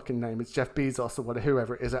whatever his fucking name is, Jeff Bezos or whatever,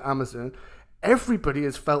 whoever it is at Amazon, everybody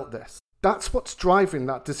has felt this. That's what's driving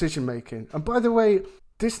that decision making. And by the way,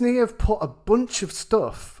 Disney have put a bunch of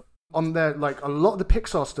stuff on there, like a lot of the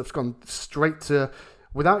Pixar stuff's gone straight to,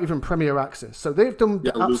 without even Premier Access. So they've done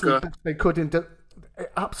the absolute best they could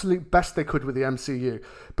absolute best they could with the MCU,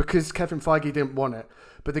 because Kevin Feige didn't want it.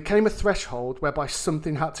 But there came a threshold whereby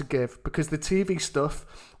something had to give, because the TV stuff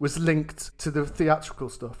was linked to the theatrical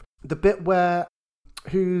stuff. The bit where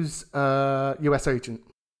who's US agent?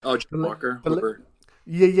 Oh, John Walker.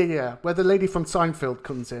 Yeah. Where the lady from Seinfeld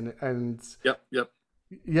comes in and... Yep.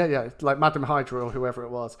 Yeah, like Madam Hydra or whoever it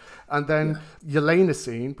was. And then Yelena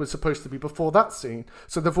scene was supposed to be before that scene.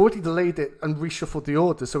 So they've already delayed it and reshuffled the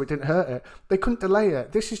order so it didn't hurt it. They couldn't delay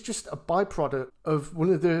it. This is just a byproduct of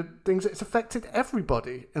one of the things that's affected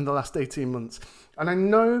everybody in the last 18 months. And I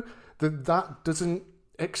know that doesn't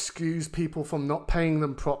excuse people from not paying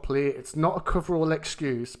them properly. It's not a cover-all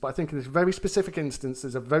excuse, but I think in this very specific instance,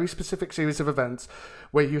 there's a very specific series of events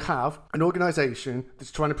where you have an organisation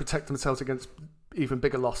that's trying to protect themselves against even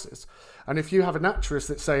bigger losses. And if you have an actress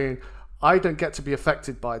that's saying, I don't get to be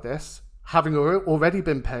affected by this, having already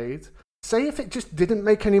been paid, say if it just didn't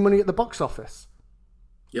make any money at the box office.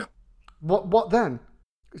 Yeah. What then?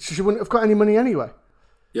 She wouldn't have got any money anyway.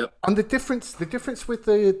 Yep. And the difference with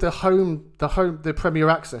the Premier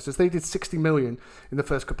Access is they did 60 million in the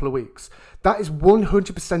first couple of weeks. That is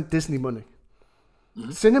 100% Disney money. Mm-hmm.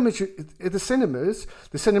 The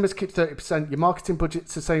cinemas keep 30%. Your marketing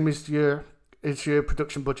budget's the same as your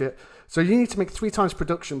production budget. So you need to make 3 times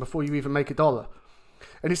production before you even make $1.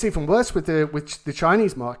 And it's even worse with the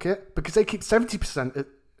Chinese market because they keep 70% and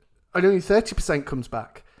only 30% comes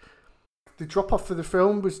back. The drop off for the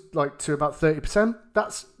film was like to about 30%.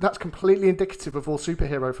 That's completely indicative of all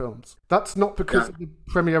superhero films. That's not because of the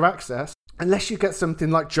Premier Access, unless you get something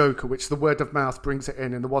like Joker, which the word of mouth brings it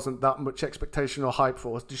in, and there wasn't that much expectation or hype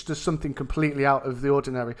for. It's just something completely out of the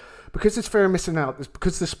ordinary. Because there's fear of missing out. It's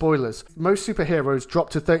because there's spoilers. Most superheroes drop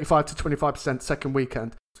to 35 to 25% second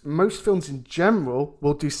weekend. Most films in general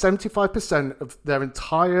will do 75% of their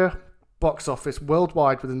entire box office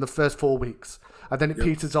worldwide within the first 4 weeks. And then it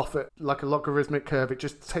peters off at like a logarithmic curve. It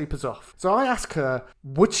just tapers off. So I ask her,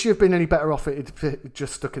 would she have been any better off if it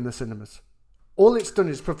just stuck in the cinemas? All it's done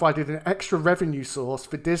is provided an extra revenue source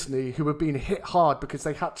for Disney, who were being hit hard because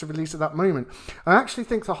they had to release at that moment. I actually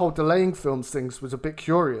think the whole delaying films things was a bit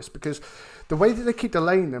curious because the way that they keep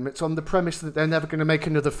delaying them, it's on the premise that they're never going to make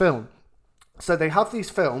another film. So they have these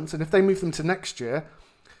films, and if they move them to next year,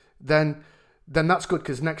 then that's good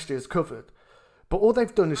because next year's covered. But all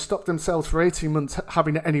they've done is stop themselves for 18 months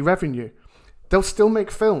having any revenue. They'll still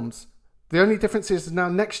make films. The only difference is now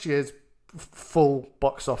next year's full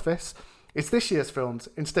box office is this year's films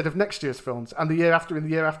instead of next year's films, and the year after, and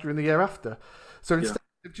the year after, and the year after. So instead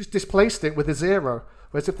they've just displaced it with a zero.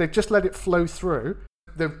 Whereas if they've just let it flow through,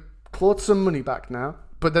 they've clawed some money back now,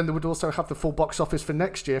 but then they would also have the full box office for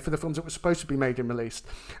next year for the films that were supposed to be made and released.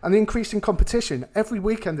 And the increase in competition, every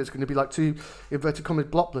weekend there's going to be like 2 inverted commas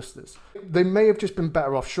blockbusters. They may have just been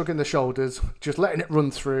better off shrugging their shoulders, just letting it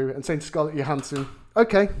run through and saying to Scarlett Johansson,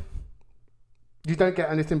 okay, you don't get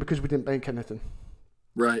anything because we didn't make anything.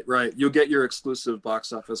 Right. You'll get your exclusive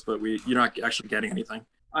box office, but you're not actually getting anything.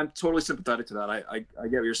 I'm totally sympathetic to that. I get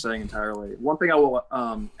what you're saying entirely. One thing I will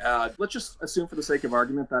add, let's just assume for the sake of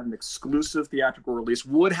argument that an exclusive theatrical release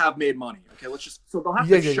would have made money. Okay, so they'll have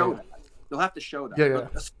to show that. They'll have to show that.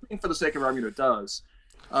 But assuming for the sake of argument it does,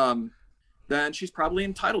 then she's probably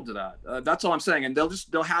entitled to that. That's all I'm saying. And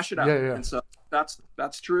they'll hash it out. And so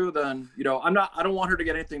that's true. Then, I don't want her to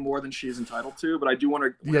get anything more than she's entitled to, but I do want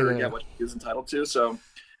her to get what she is entitled to. So,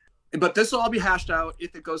 but this will all be hashed out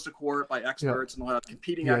if it goes to court by experts, and they'll have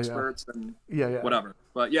competing experts and whatever.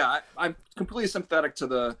 But I'm completely sympathetic to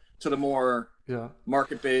the more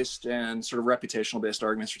market-based and sort of reputational-based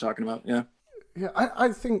arguments you're talking about. Yeah. I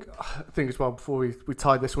think as well, before we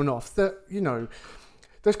tie this one off, that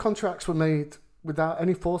those contracts were made without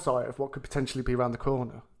any foresight of what could potentially be around the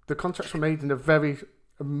corner. The contracts were made in a very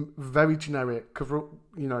generic,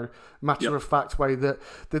 matter of fact way that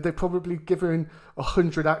they've probably given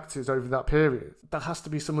 100 actors over that period. There has to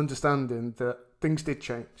be some understanding that things did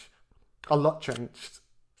change. A lot changed.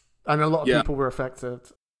 And a lot of people were affected.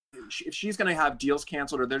 If she's going to have deals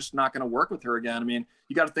canceled or they're just not going to work with her again, I mean,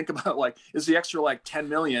 you got to think about is the extra 10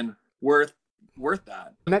 million worth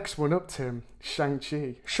that? Next one up, Tim,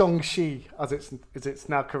 Shang-Chi, as it's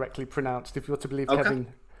now correctly pronounced, if you're to believe Kevin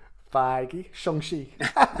Feige, Shang-Chi.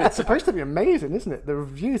 It's supposed to be amazing, isn't it? The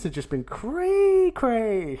reviews have just been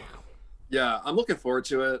cray. Yeah, I'm looking forward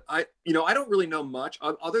to it. I don't really know much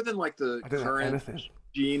other than the current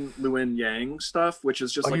Jean Luen Yang stuff, which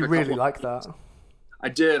is just you really like that. I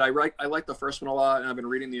did. I like the first one a lot, and I've been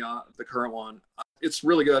reading the current one. It's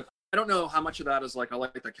really good. I don't know how much of that is I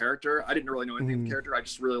like the character. I didn't really know anything of the character. I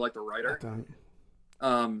just really like the writer.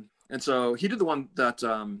 And so he did the one that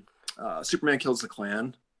Superman Kills the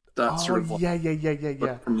Klan. That sort of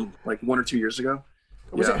from 1 or 2 years ago.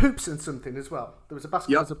 Was it Hoops and something as well? There was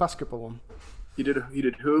a basketball one. He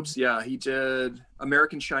did Hoops. Yeah, he did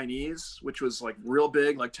American Chinese, which was real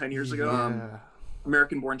big 10 years ago.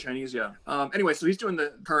 American Born Chinese. Yeah. Anyway, so he's doing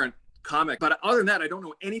the current comic, but other than that, I don't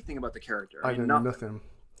know anything about the character. I know nothing.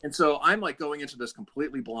 And so I'm going into this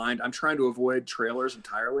completely blind. I'm trying to avoid trailers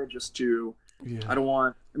entirely just to. Yeah.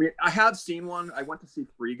 I have seen one. I went to see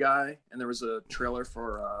Free Guy, and there was a trailer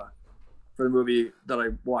for the movie that I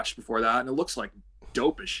watched before that, and it looks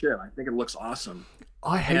dope as shit. I think it looks awesome.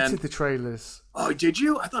 I hated the trailers. Oh, did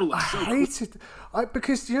you? I thought it looked so cool.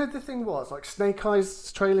 Because the thing was, Snake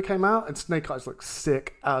Eyes trailer came out, and Snake Eyes looked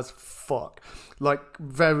sick as fuck.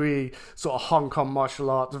 Very sort of Hong Kong martial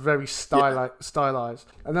arts, very stylized.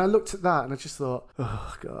 And I looked at that, and I just thought,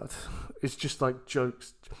 oh god, it's just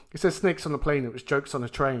jokes. It says snakes on a plane. It was jokes on a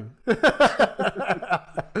train. The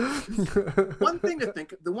one thing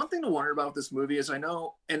to wonder about this movie is I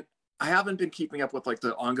know, and I haven't been keeping up with like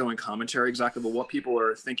the ongoing commentary exactly, but what people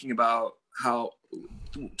are thinking about how,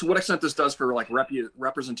 to what extent this does for like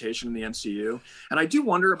representation in the MCU. And I do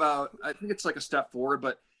wonder about, I think it's like a step forward,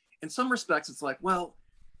 but in some respects it's like, well,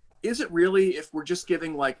 is it really, if we're just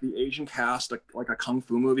giving like the Asian cast like a kung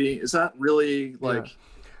fu movie, is that really like... Yeah.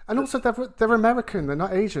 And also they're American, they're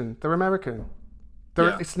not Asian, they're American.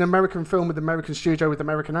 It's an American film with American studio with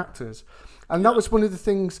American actors. And that was one of the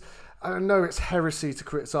things, I know it's heresy to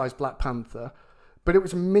criticize Black Panther, but it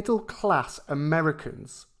was middle class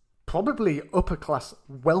Americans, probably upper class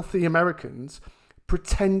wealthy Americans,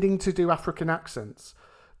 pretending to do African accents.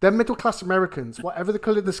 They're middle class Americans, whatever the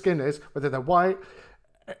color of the skin is, whether they're white,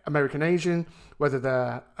 American Asian, whether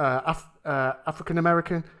they're African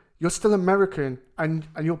American, you're still American, and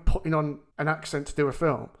you're putting on an accent to do a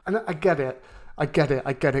film. And I get it,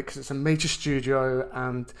 because it's a major studio,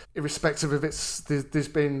 and irrespective of there's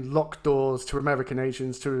been locked doors to American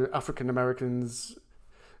Asians, to African Americans,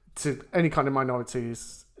 to any kind of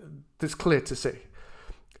minorities. That's clear to see.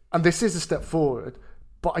 And this is a step forward,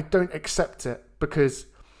 but I don't accept it because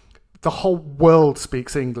the whole world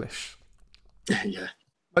speaks English. Yeah.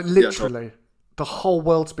 Like, literally, the whole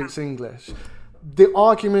world speaks English. The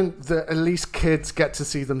argument that at least kids get to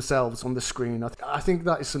see themselves on the screen, I think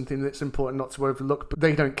that is something that's important not to overlook, but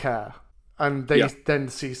they don't care. And they then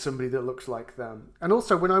see somebody that looks like them. And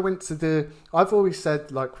also, when I went to I've always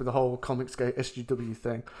said, like with the whole Comicsgate SGW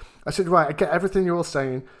thing, I said, right, I get everything you're all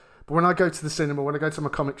saying, but when I go to the cinema, when I go to my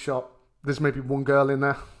comic shop, there's maybe one girl in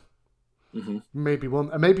there. Mm-hmm. Maybe one.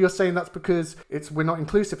 And maybe you're saying that's because we're not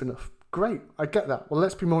inclusive enough. Great, I get that. Well,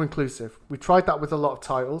 let's be more inclusive. We tried that with a lot of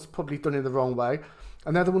titles, probably done it the wrong way,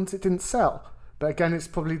 and they're the ones that didn't sell. But again, it's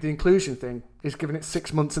probably the inclusion thing. Is giving it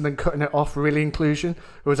 6 months and then cutting it off really inclusion?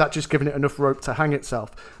 Or is that just giving it enough rope to hang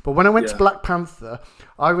itself? But when I went to Black Panther,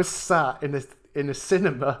 I was sat in a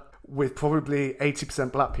cinema with probably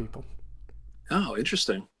 80% black people. Oh,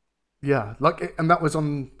 interesting. Yeah, and that was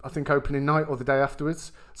on, I think, opening night or the day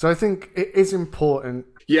afterwards. So I think it is important.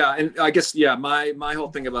 Yeah, and I guess, my whole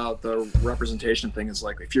thing about the representation thing is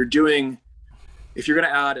like, if you're going to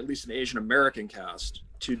add at least an Asian American cast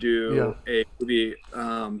to do a movie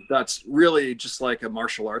that's really just like a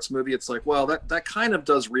martial arts movie, it's like, well, that kind of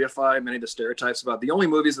does reify many of the stereotypes about the only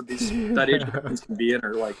movies that that Asian Americans can be in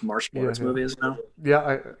are like martial arts movies, you know? Yeah,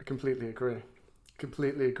 I completely agree.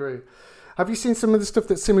 Have you seen some of the stuff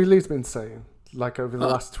that Simu Liu's been saying, like over the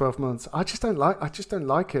last 12 months? I just don't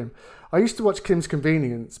like him. I used to watch Kim's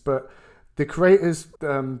Convenience, but the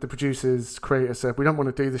producers said, we don't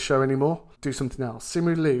want to do the show anymore. Do something else.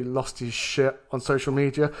 Simu Liu lost his shit on social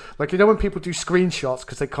media. Like, you know when people do screenshots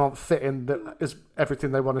because they can't fit in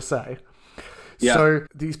everything they want to say? Yeah. So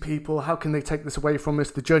these people, how can they take this away from us?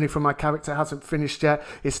 The journey from my character hasn't finished yet.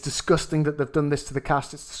 It's disgusting that they've done this to the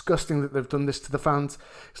cast. It's disgusting that they've done this to the fans.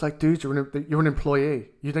 It's like, dude, you're an employee.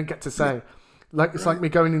 You don't get to say. Like, it's like me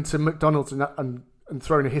going into McDonald's and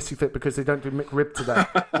throwing a hissy fit because they don't do McRib today.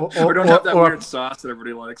 Or don't have that weird sauce that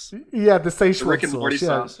everybody likes. Yeah, the Szechuan Rick and Morty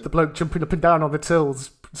sauce. The bloke jumping up and down on the tills,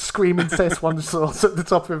 screaming Szechuan sauce at the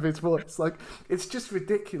top of his voice. Like, it's just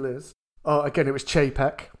ridiculous. Oh, again, it was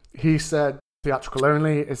Chapek. He said, theatrical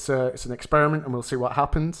only, it's an experiment and we'll see what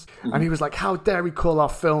happens. Mm-hmm. And he was like, how dare we call our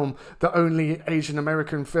film the only Asian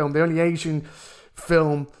American film, the only Asian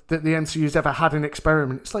film that the MCU's ever had an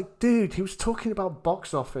experiment. It's like, dude, he was talking about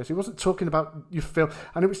box office. He wasn't talking about your film.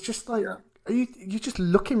 And it was just like, you're just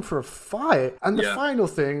looking for a fight. And the final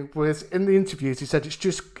thing was, in the interviews, he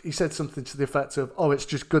said something to the effect of, it's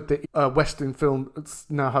just good that Western films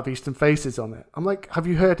now have Eastern faces on it. I'm like, have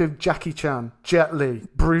you heard of Jackie Chan, Jet Li,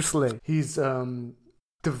 Bruce Lee? He's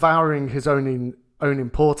devouring his own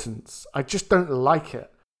importance. I just don't like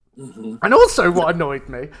it. Mm-hmm. And also what annoyed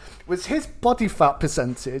me was his body fat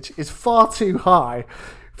percentage is far too high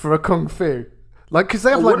for a kung fu. Like, because they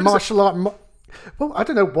have martial art... Well, I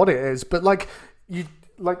don't know what it is, but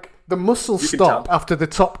the muscles stop after the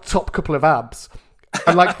top couple of abs,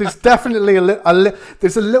 and like there's definitely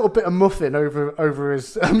there's a little bit of muffin over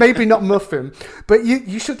his, maybe not muffin, but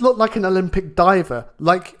you should look like an Olympic diver.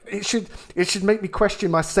 Like it should make me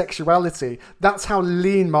question my sexuality. That's how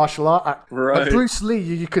lean martial art. Right. Like Bruce Lee,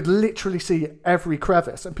 you could literally see every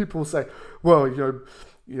crevice, and people will say, well, you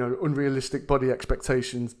know, unrealistic body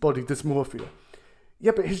expectations, body dysmorphia.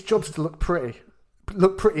 Yeah, but his job's to look pretty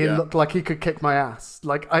and look like he could kick my ass.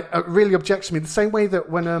 Like, it really objects to me. The same way that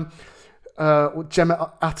when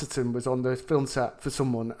Gemma Atherton was on the film set for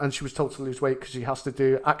someone and she was told to lose weight because she has to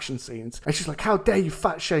do action scenes. And she's like, how dare you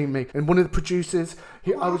fat shame me? And one of the producers,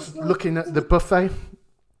 I was looking at the buffet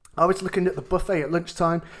at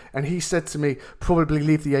lunchtime, and he said to me, probably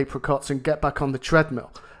leave the apricots and get back on the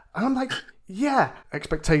treadmill. And I'm like, yeah,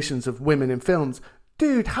 expectations of women in films.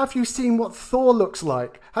 Dude, have you seen what Thor looks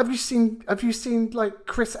like? Have you seen like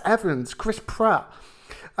Chris Evans, Chris Pratt?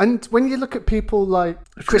 And when you look at people like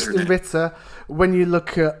Kristen Ritter, when you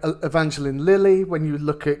look at Evangeline Lilly, when you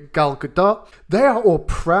look at Gal Gadot, they are all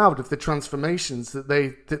proud of the transformations that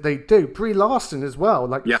they do. Brie Larson as well.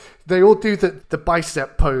 Like, they all do the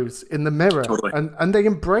bicep pose in the mirror, and they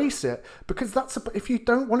embrace it, because if you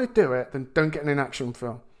don't want to do it, then don't get in an action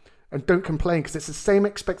film. And don't complain, because it's the same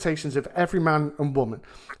expectations of every man and woman.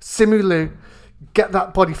 Simu Liu, get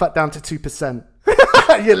that body fat down to 2%.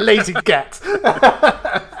 You lazy get.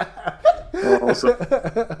 Awesome.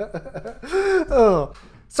 Oh.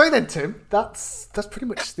 So then, Tim, that's pretty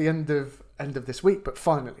much the end of this week. But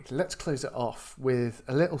finally, let's close it off with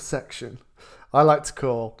a little section I like to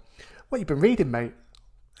call "What you've been reading, mate."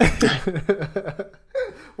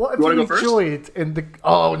 What have you enjoyed in the?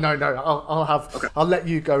 Oh no! I'll let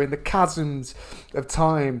you go in the chasms of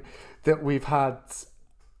time that we've had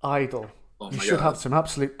idle. You should have some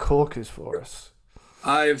absolute corkers for us.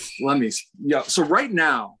 So right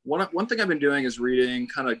now, one thing I've been doing is reading,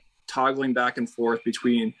 kind of toggling back and forth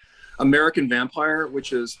between American Vampire,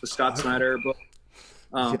 which is the Scott Snyder book,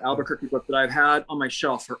 Albuquerque book that I've had on my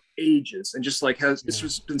shelf for ages, and just like it's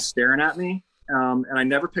just been staring at me. And I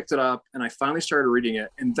never picked it up, and I finally started reading it.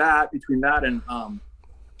 And between that and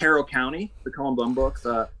Harrow County, the Colin Bunn book,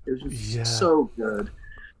 that is just so good.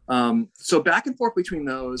 So back and forth between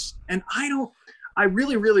those, and I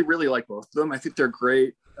really, really, really like both of them. I think they're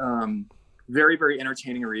great, very, very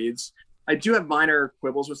entertaining reads. I do have minor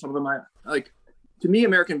quibbles with some of them. To me,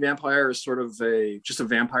 American Vampire is sort of just a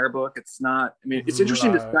vampire book. It's not. I mean, it's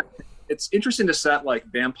interesting to set like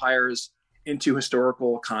vampires into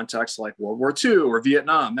historical context, like World War II or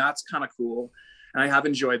Vietnam. That's kind of cool, and I have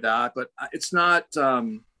enjoyed that. But it's not.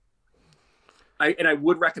 I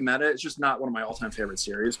would recommend it. It's just not one of my all-time favorite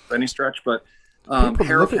series by any stretch. But people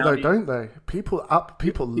love it though, don't they? People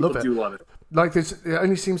love it. Do love it. Like it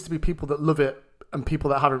only seems to be people that love it and people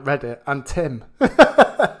that haven't read it. And Tim.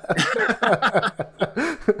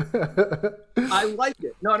 I like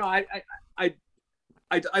it. No, I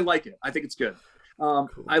like it. I think it's good. Cool.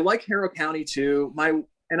 I like Harrow County too.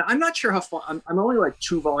 And I'm not sure how far. I'm only like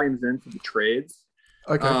 2 volumes into the trades.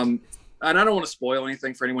 Okay. And I don't want to spoil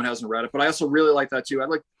anything for anyone who hasn't read it, but I also really like that too. I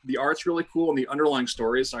like the art's really cool, and the underlying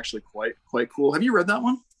story is actually quite cool. Have you read that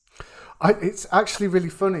one? It's actually really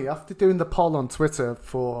funny. After doing the poll on Twitter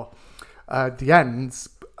for the Ends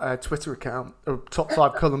Twitter account, top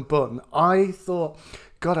 5 Cullen Bunn, I thought,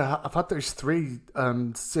 God, I've had those 3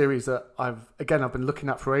 series that I've been looking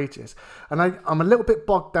at for ages, and I'm a little bit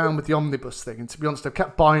bogged down with the omnibus thing. And to be honest, I've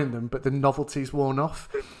kept buying them, but the novelty's worn off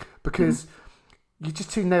because you're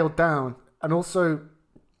just too nailed down. And also,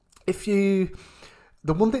 the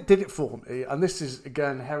one that did it for me, and this is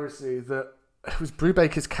again heresy, that it was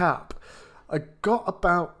Brubaker's Cap. I got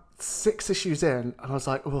about 6 issues in, and I was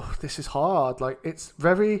like, oh, this is hard. Like,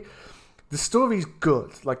 the story's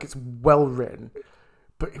good, like it's well written,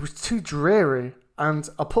 but it was too dreary, and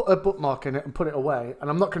I put a bookmark in it and put it away, and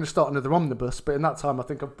I'm not going to start another omnibus, but in that time I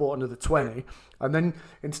think I've bought another 20, and then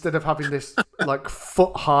instead of having this like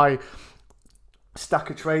foot-high stack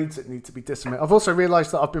of trades that need to be decimated, I've also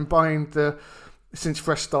realised that I've been buying since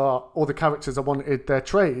Fresh Start, all the characters I wanted their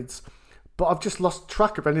trades, but I've just lost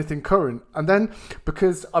track of anything current. And then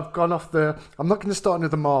because I've gone off I'm not going to start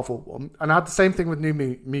another Marvel one, and I had the same thing with New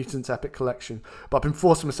Mutants Epic Collection, but I've been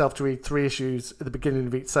forcing myself to read 3 issues at the beginning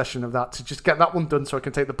of each session of that to just get that one done so I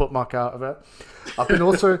can take the bookmark out of it.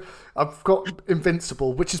 I've got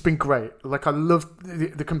Invincible, which has been great. Like, I love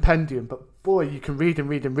the compendium, but boy, you can read and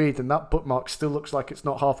read and read, and that bookmark still looks like it's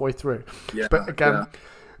not halfway through.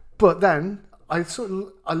 But then I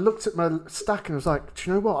looked at my stack and I was like, do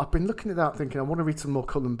you know what? I've been looking at that thinking I want to read some more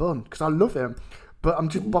Cullen Bunn because I love him, but I'm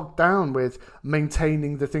just bogged down with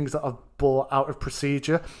maintaining the things that I've bought out of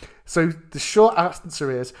procedure. So the short answer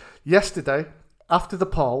is, yesterday, after the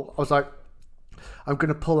poll, I was like, I'm going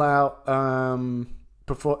to pull out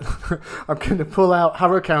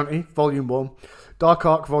Harrow County Volume 1, Dark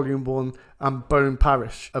Ark Volume 1, and Bone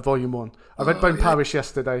Parish Volume 1. I read Bone Parish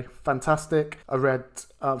yesterday. Fantastic. I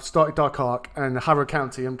started Dark Ark, and Harrow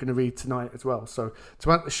County I'm going to read tonight as well. So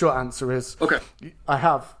the short answer is, okay, I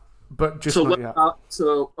have, but just not yet.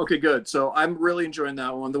 Okay, good. So I'm really enjoying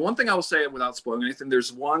that one. The one thing I will say without spoiling anything,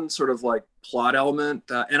 there's one sort of like plot element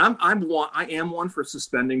that, and I am one for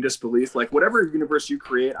suspending disbelief. Like, whatever universe you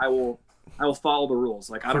create, I will follow the rules.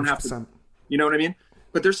 Like, I don't 100%. Have to, you know what I mean?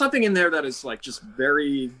 But there's something in there that is like just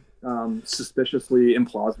very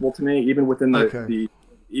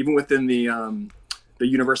the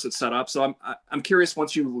universe that's set up. So I'm curious,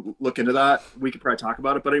 once you look into that, we could probably talk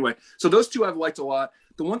about it. But anyway, so those two I've liked a lot.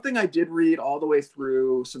 The one thing I did read all the way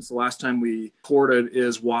through since the last time we recorded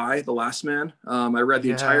is Why, The Last Man. I read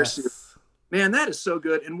the entire series. Man, that is so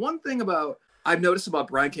good. And one thing I've noticed about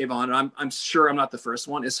Brian K. Vaughan, and I'm sure I'm not the first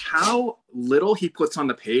one, is how little he puts on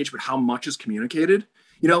the page, but how much is communicated.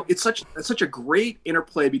 You know, it's such a great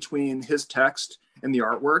interplay between his text and the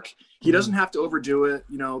artwork. He doesn't have to overdo it.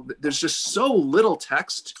 You know, there's just so little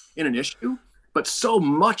text in an issue, but so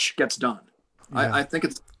much gets done. Yeah. I think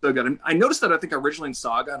it's so good. And I noticed that, I think, originally in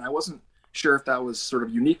Saga, and I wasn't sure if that was sort of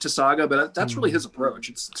unique to Saga, but that's really his approach.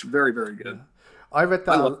 It's very, very good. Yeah. I read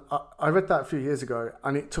that a few years ago,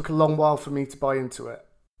 and it took a long while for me to buy into it.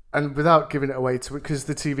 And without giving it away to it, because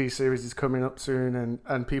the TV series is coming up soon,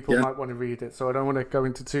 and people might want to read it, so I don't want to go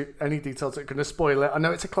into any details that are going to spoil it. I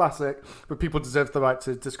know it's a classic, but people deserve the right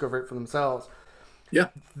to discover it for themselves. Yeah.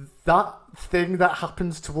 That thing that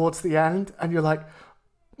happens towards the end, and you're like,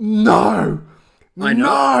 no,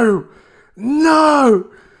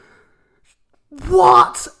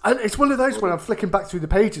 what? And it's one of those when I'm flicking back through the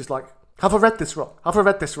pages, like, have I read this wrong? Have I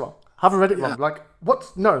read this wrong? Have I read it wrong? Like,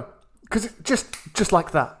 what? No. Because it just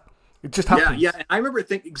like that. It just happens. Yeah. And I remember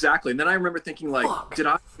exactly. And then I remember thinking, like, did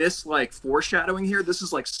I miss, like, foreshadowing here? This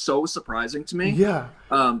is, like, so surprising to me. Yeah.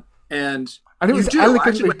 And it was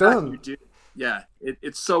elegantly done. Yeah.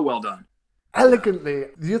 It's so well done. Elegantly.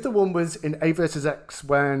 The other one was in A vs. X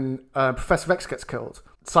when Professor X gets killed.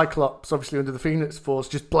 Cyclops, obviously under the Phoenix Force,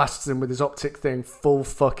 just blasts him with his optic thing, full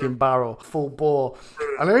fucking barrel, full bore.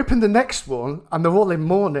 And I opened the next one, and they're all in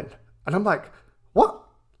mourning. And I'm like, what?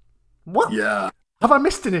 What? Yeah. Have I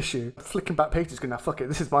missed an issue? Flicking back pages going, now fuck it,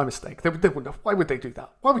 this is my mistake. They wouldn't have. Why would they do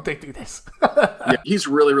that? Why would they do this? Yeah, he's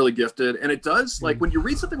really, really gifted. And it does, like, when you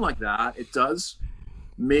read something like that, it does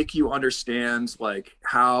make you understand, like,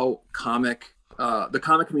 how the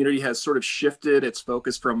comic community has sort of shifted its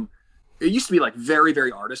focus from, it used to be, like, very,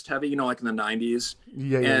 very artist heavy, you know, like in the 90s.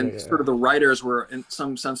 Yeah. Sort of the writers were, in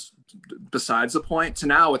some sense, besides the point, to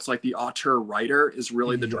now it's like the auteur writer is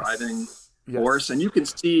really the driving force. And you can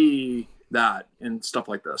see that in stuff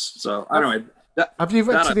like this. So I don't know. Have you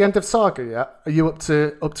read to the end of Saga yet? Are you up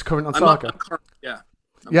to current on Saga?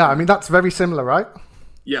 I mean, that's very similar, right?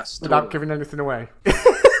 Yes. Without giving anything away.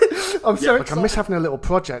 I'm so excited. I miss having a little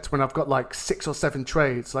project when I've got like 6 or 7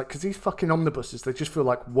 trades, like, because these fucking omnibuses, they just feel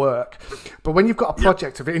like work. But when you've got a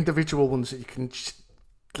project of individual ones that you can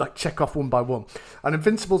like check off one by one, and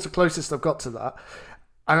Invincible's the closest I've got to that.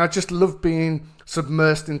 And I just love being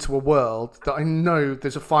submersed into a world that I know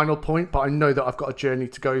there's a final point, but I know that I've got a journey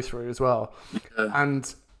to go through as well.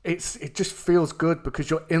 And it just feels good because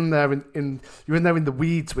you're in there you're in there in the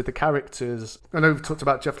weeds with the characters. I know we've talked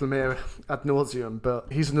about Jeff Lemire ad nauseum,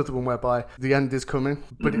 but he's another one whereby the end is coming,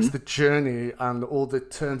 but it's the journey and all the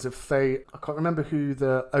turns of fate. I can't remember who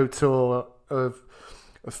the auteur of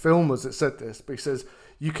a film was that said this, but he says,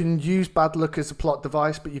 you can use bad luck as a plot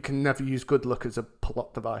device, but you can never use good luck as a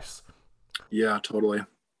plot device. Yeah, totally.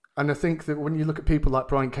 And I think that when you look at people like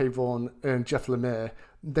Brian K. Vaughan and Jeff Lemire,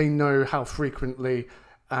 they know how frequently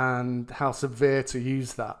and how severe to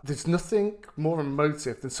use that. There's nothing more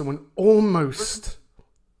emotive than someone almost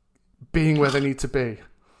being where they need to be.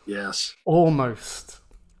 Yes. Almost.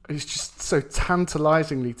 It's just so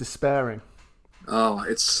tantalizingly despairing. Oh,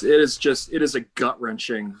 it is a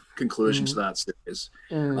gut-wrenching conclusion to that series.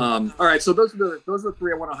 All right, so those are the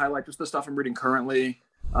 3 I want to highlight, just the stuff I'm reading currently,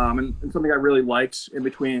 and something I really liked in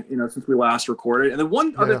between, you know, since we last recorded. And then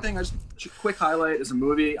one other thing, quick highlight is a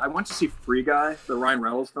movie. I went to see Free Guy, the Ryan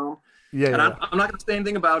Reynolds film. I'm not going to say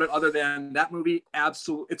anything about it other than that movie.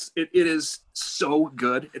 Absolutely, it is so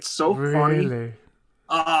good. It's so funny.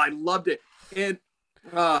 I loved it, and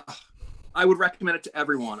I would recommend it to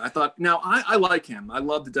everyone. I thought, now I like him. I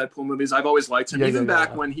love the Deadpool movies. I've always liked him. Even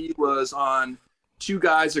back when he was on Two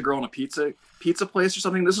Guys, a Girl, and a Pizza Place or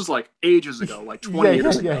something. This was like ages ago, like 20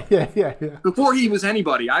 years ago. Yeah. Before he was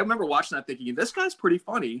anybody. I remember watching that thinking, this guy's pretty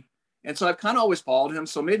funny. And so I've kind of always followed him.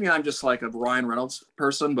 So maybe I'm just like a Ryan Reynolds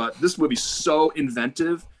person, but this movie's so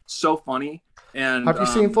inventive, so funny. And have you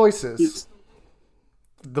seen Voices?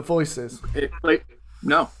 The Voices?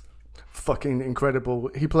 No. Fucking incredible.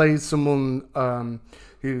 He plays someone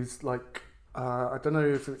who's like, I don't know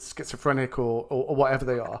if it's schizophrenic or whatever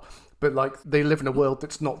they are, but like they live in a world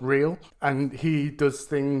that's not real, and he does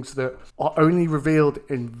things that are only revealed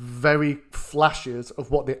in very flashes of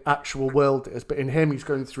what the actual world is. But in him, he's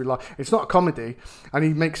going through life. It's not a comedy, and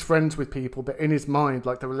he makes friends with people, but in his mind,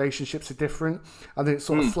 like the relationships are different, and then it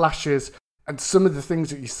sort of flashes. And some of the things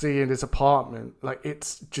that you see in his apartment, like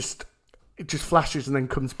it's it just flashes and then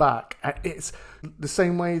comes back. And it's the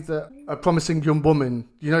same way that A Promising Young Woman,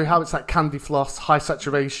 you know how it's that candy floss, high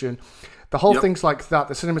saturation. The whole thing's like that.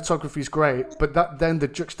 The cinematography is great, but then the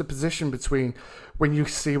juxtaposition between when you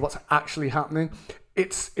see what's actually happening,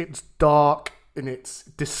 it's dark and it's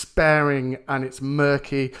despairing and it's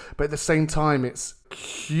murky, but at the same time, it's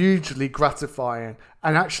hugely gratifying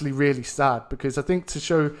and actually really sad, because I think to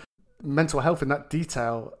show mental health in that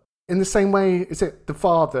detail, in the same way, is it The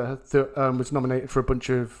Father that was nominated for a bunch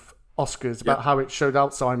of Oscars about how it showed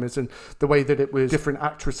Alzheimer's and the way that it was different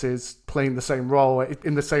actresses playing the same role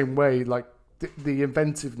in the same way, like the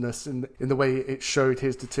inventiveness in the way it showed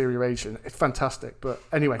his deterioration. It's fantastic. But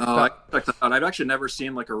anyway, I checked that out. I've actually never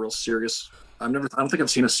seen like a real serious. I don't think I've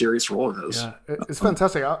seen a serious role of his. Yeah, it's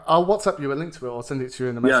fantastic. I'll WhatsApp you a link to it or send it to you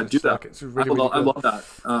in a message. Yeah, do that. It's really, really good. I love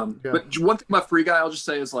that. But one thing about Free Guy, I'll just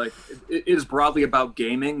say is like it is broadly about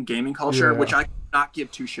gaming culture, which I cannot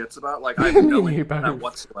give two shits about. Like I have no interest in that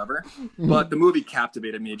whatsoever. But the movie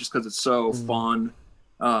captivated me just because it's so fun.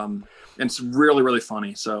 And it's really, really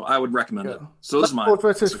funny. So I would recommend it. So this is mine. Ford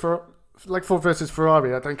versus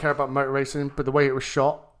Ferrari. I don't care about motor racing, but the way it was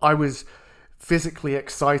shot, I was physically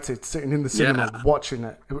excited sitting in the cinema watching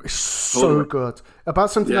it. It was so good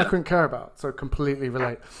about something I couldn't care about. So completely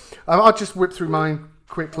relate. I'll just whip through mine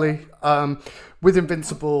quickly. With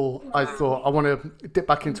Invincible, I thought I want to dip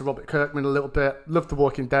back into Robert Kirkman a little bit. Loved The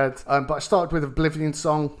Walking Dead, but I started with Oblivion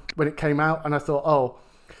Song when it came out, and I thought,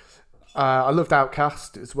 I loved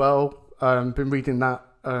Outcast as well. Been reading that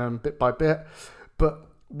bit by bit, but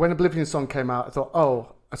when Oblivion Song came out, I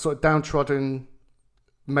thought, a sort of downtrodden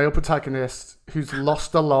male protagonist who's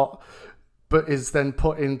lost a lot but is then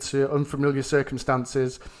put into unfamiliar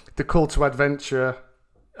circumstances. The call to adventure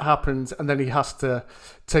happens and then he has to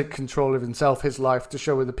take control of himself, his life, to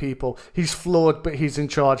show other people he's flawed but he's in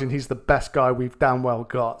charge and he's the best guy we've damn well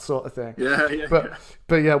got, sort of thing.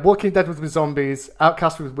 But yeah, Walking Dead with zombies,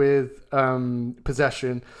 Outcast with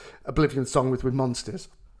possession, Oblivion Song with monsters.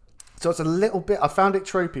 So it's a little bit, I found it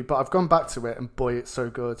tropey, but I've gone back to it and boy, it's so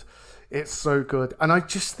good. It's so good. And I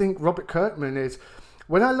just think Robert Kirkman is,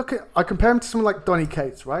 when I compare him to someone like Donny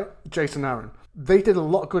Cates, right? Jason Aaron. They did a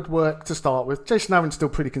lot of good work to start with. Jason Aaron's still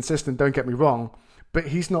pretty consistent, don't get me wrong. But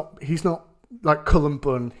he's not like Cullen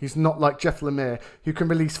Bunn. He's not like Jeff Lemire, who can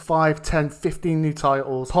release 5, 10, 15 new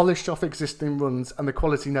titles, polished off existing runs, and the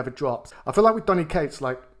quality never drops. I feel like with Donny Cates,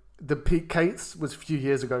 like, the peak Cates was a few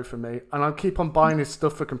years ago for me, and I'll keep on buying his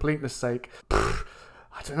stuff for completeness sake. I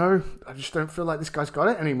don't know. I just don't feel like this guy's got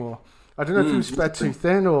it anymore. I don't know if he was spread too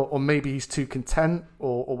thin or maybe he's too content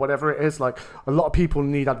or whatever it is. Like, a lot of people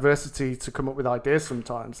need adversity to come up with ideas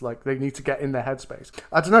sometimes. Like, they need to get in their headspace.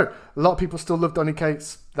 I don't know. A lot of people still love Donny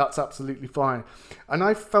Cates. That's absolutely fine. And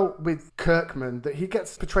I felt with Kirkman that he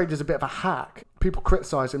gets portrayed as a bit of a hack. People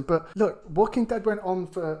criticise him. But look, Walking Dead went on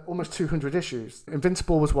for almost 200 issues.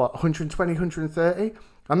 Invincible was what, 120, 130?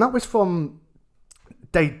 And that was from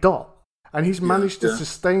day dot. And he's managed to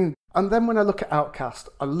sustain. And then when I look at Outcast,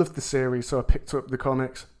 I love the series, so I picked up the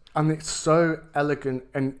comics. And it's so elegant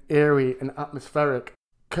and eerie and atmospheric.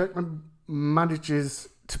 Kirkman manages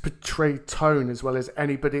to portray tone as well as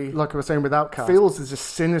anybody. Like I was saying with Outcast, feels there's a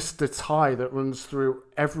sinister tie that runs through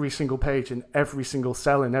every single page and every single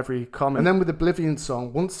cell in every comic. And then with Oblivion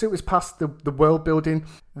Song, once it was past the world building,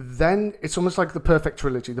 then it's almost like the perfect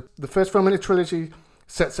trilogy. The first film in a trilogy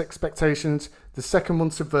sets expectations, the second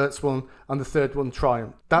one subverts one, and the third one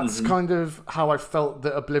triumphs. That's kind of how I felt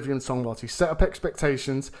that Oblivion Song was. He set up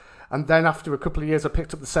expectations, and then after a couple of years, I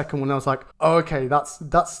picked up the second one, and I was like, oh, okay, that's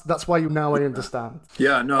why now I understand.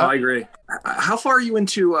 Yeah, no, I agree. How far are you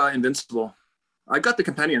into Invincible? I got the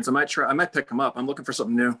companions. I might pick them up. I'm looking for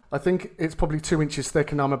something new. I think it's probably 2 inches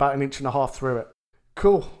thick, and I'm about 1.5 inches through it.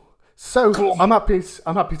 Cool. So cool. I'm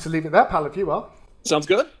happy to leave it there, pal, if you are. Sounds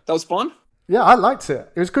good. That was fun. Yeah, I liked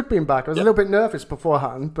it. It was good being back. I was a little bit nervous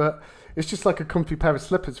beforehand, but it's just like a comfy pair of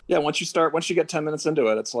slippers. Yeah, once you get 10 minutes into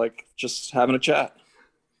it, it's like just having a chat.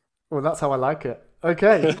 Well, that's how I like it.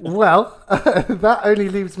 Okay, well, that only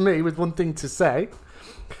leaves me with one thing to say.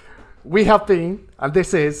 We have been, and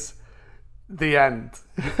this is the end.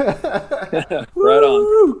 Right on.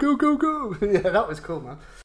 Woo, go, go, go. Yeah, that was cool, man.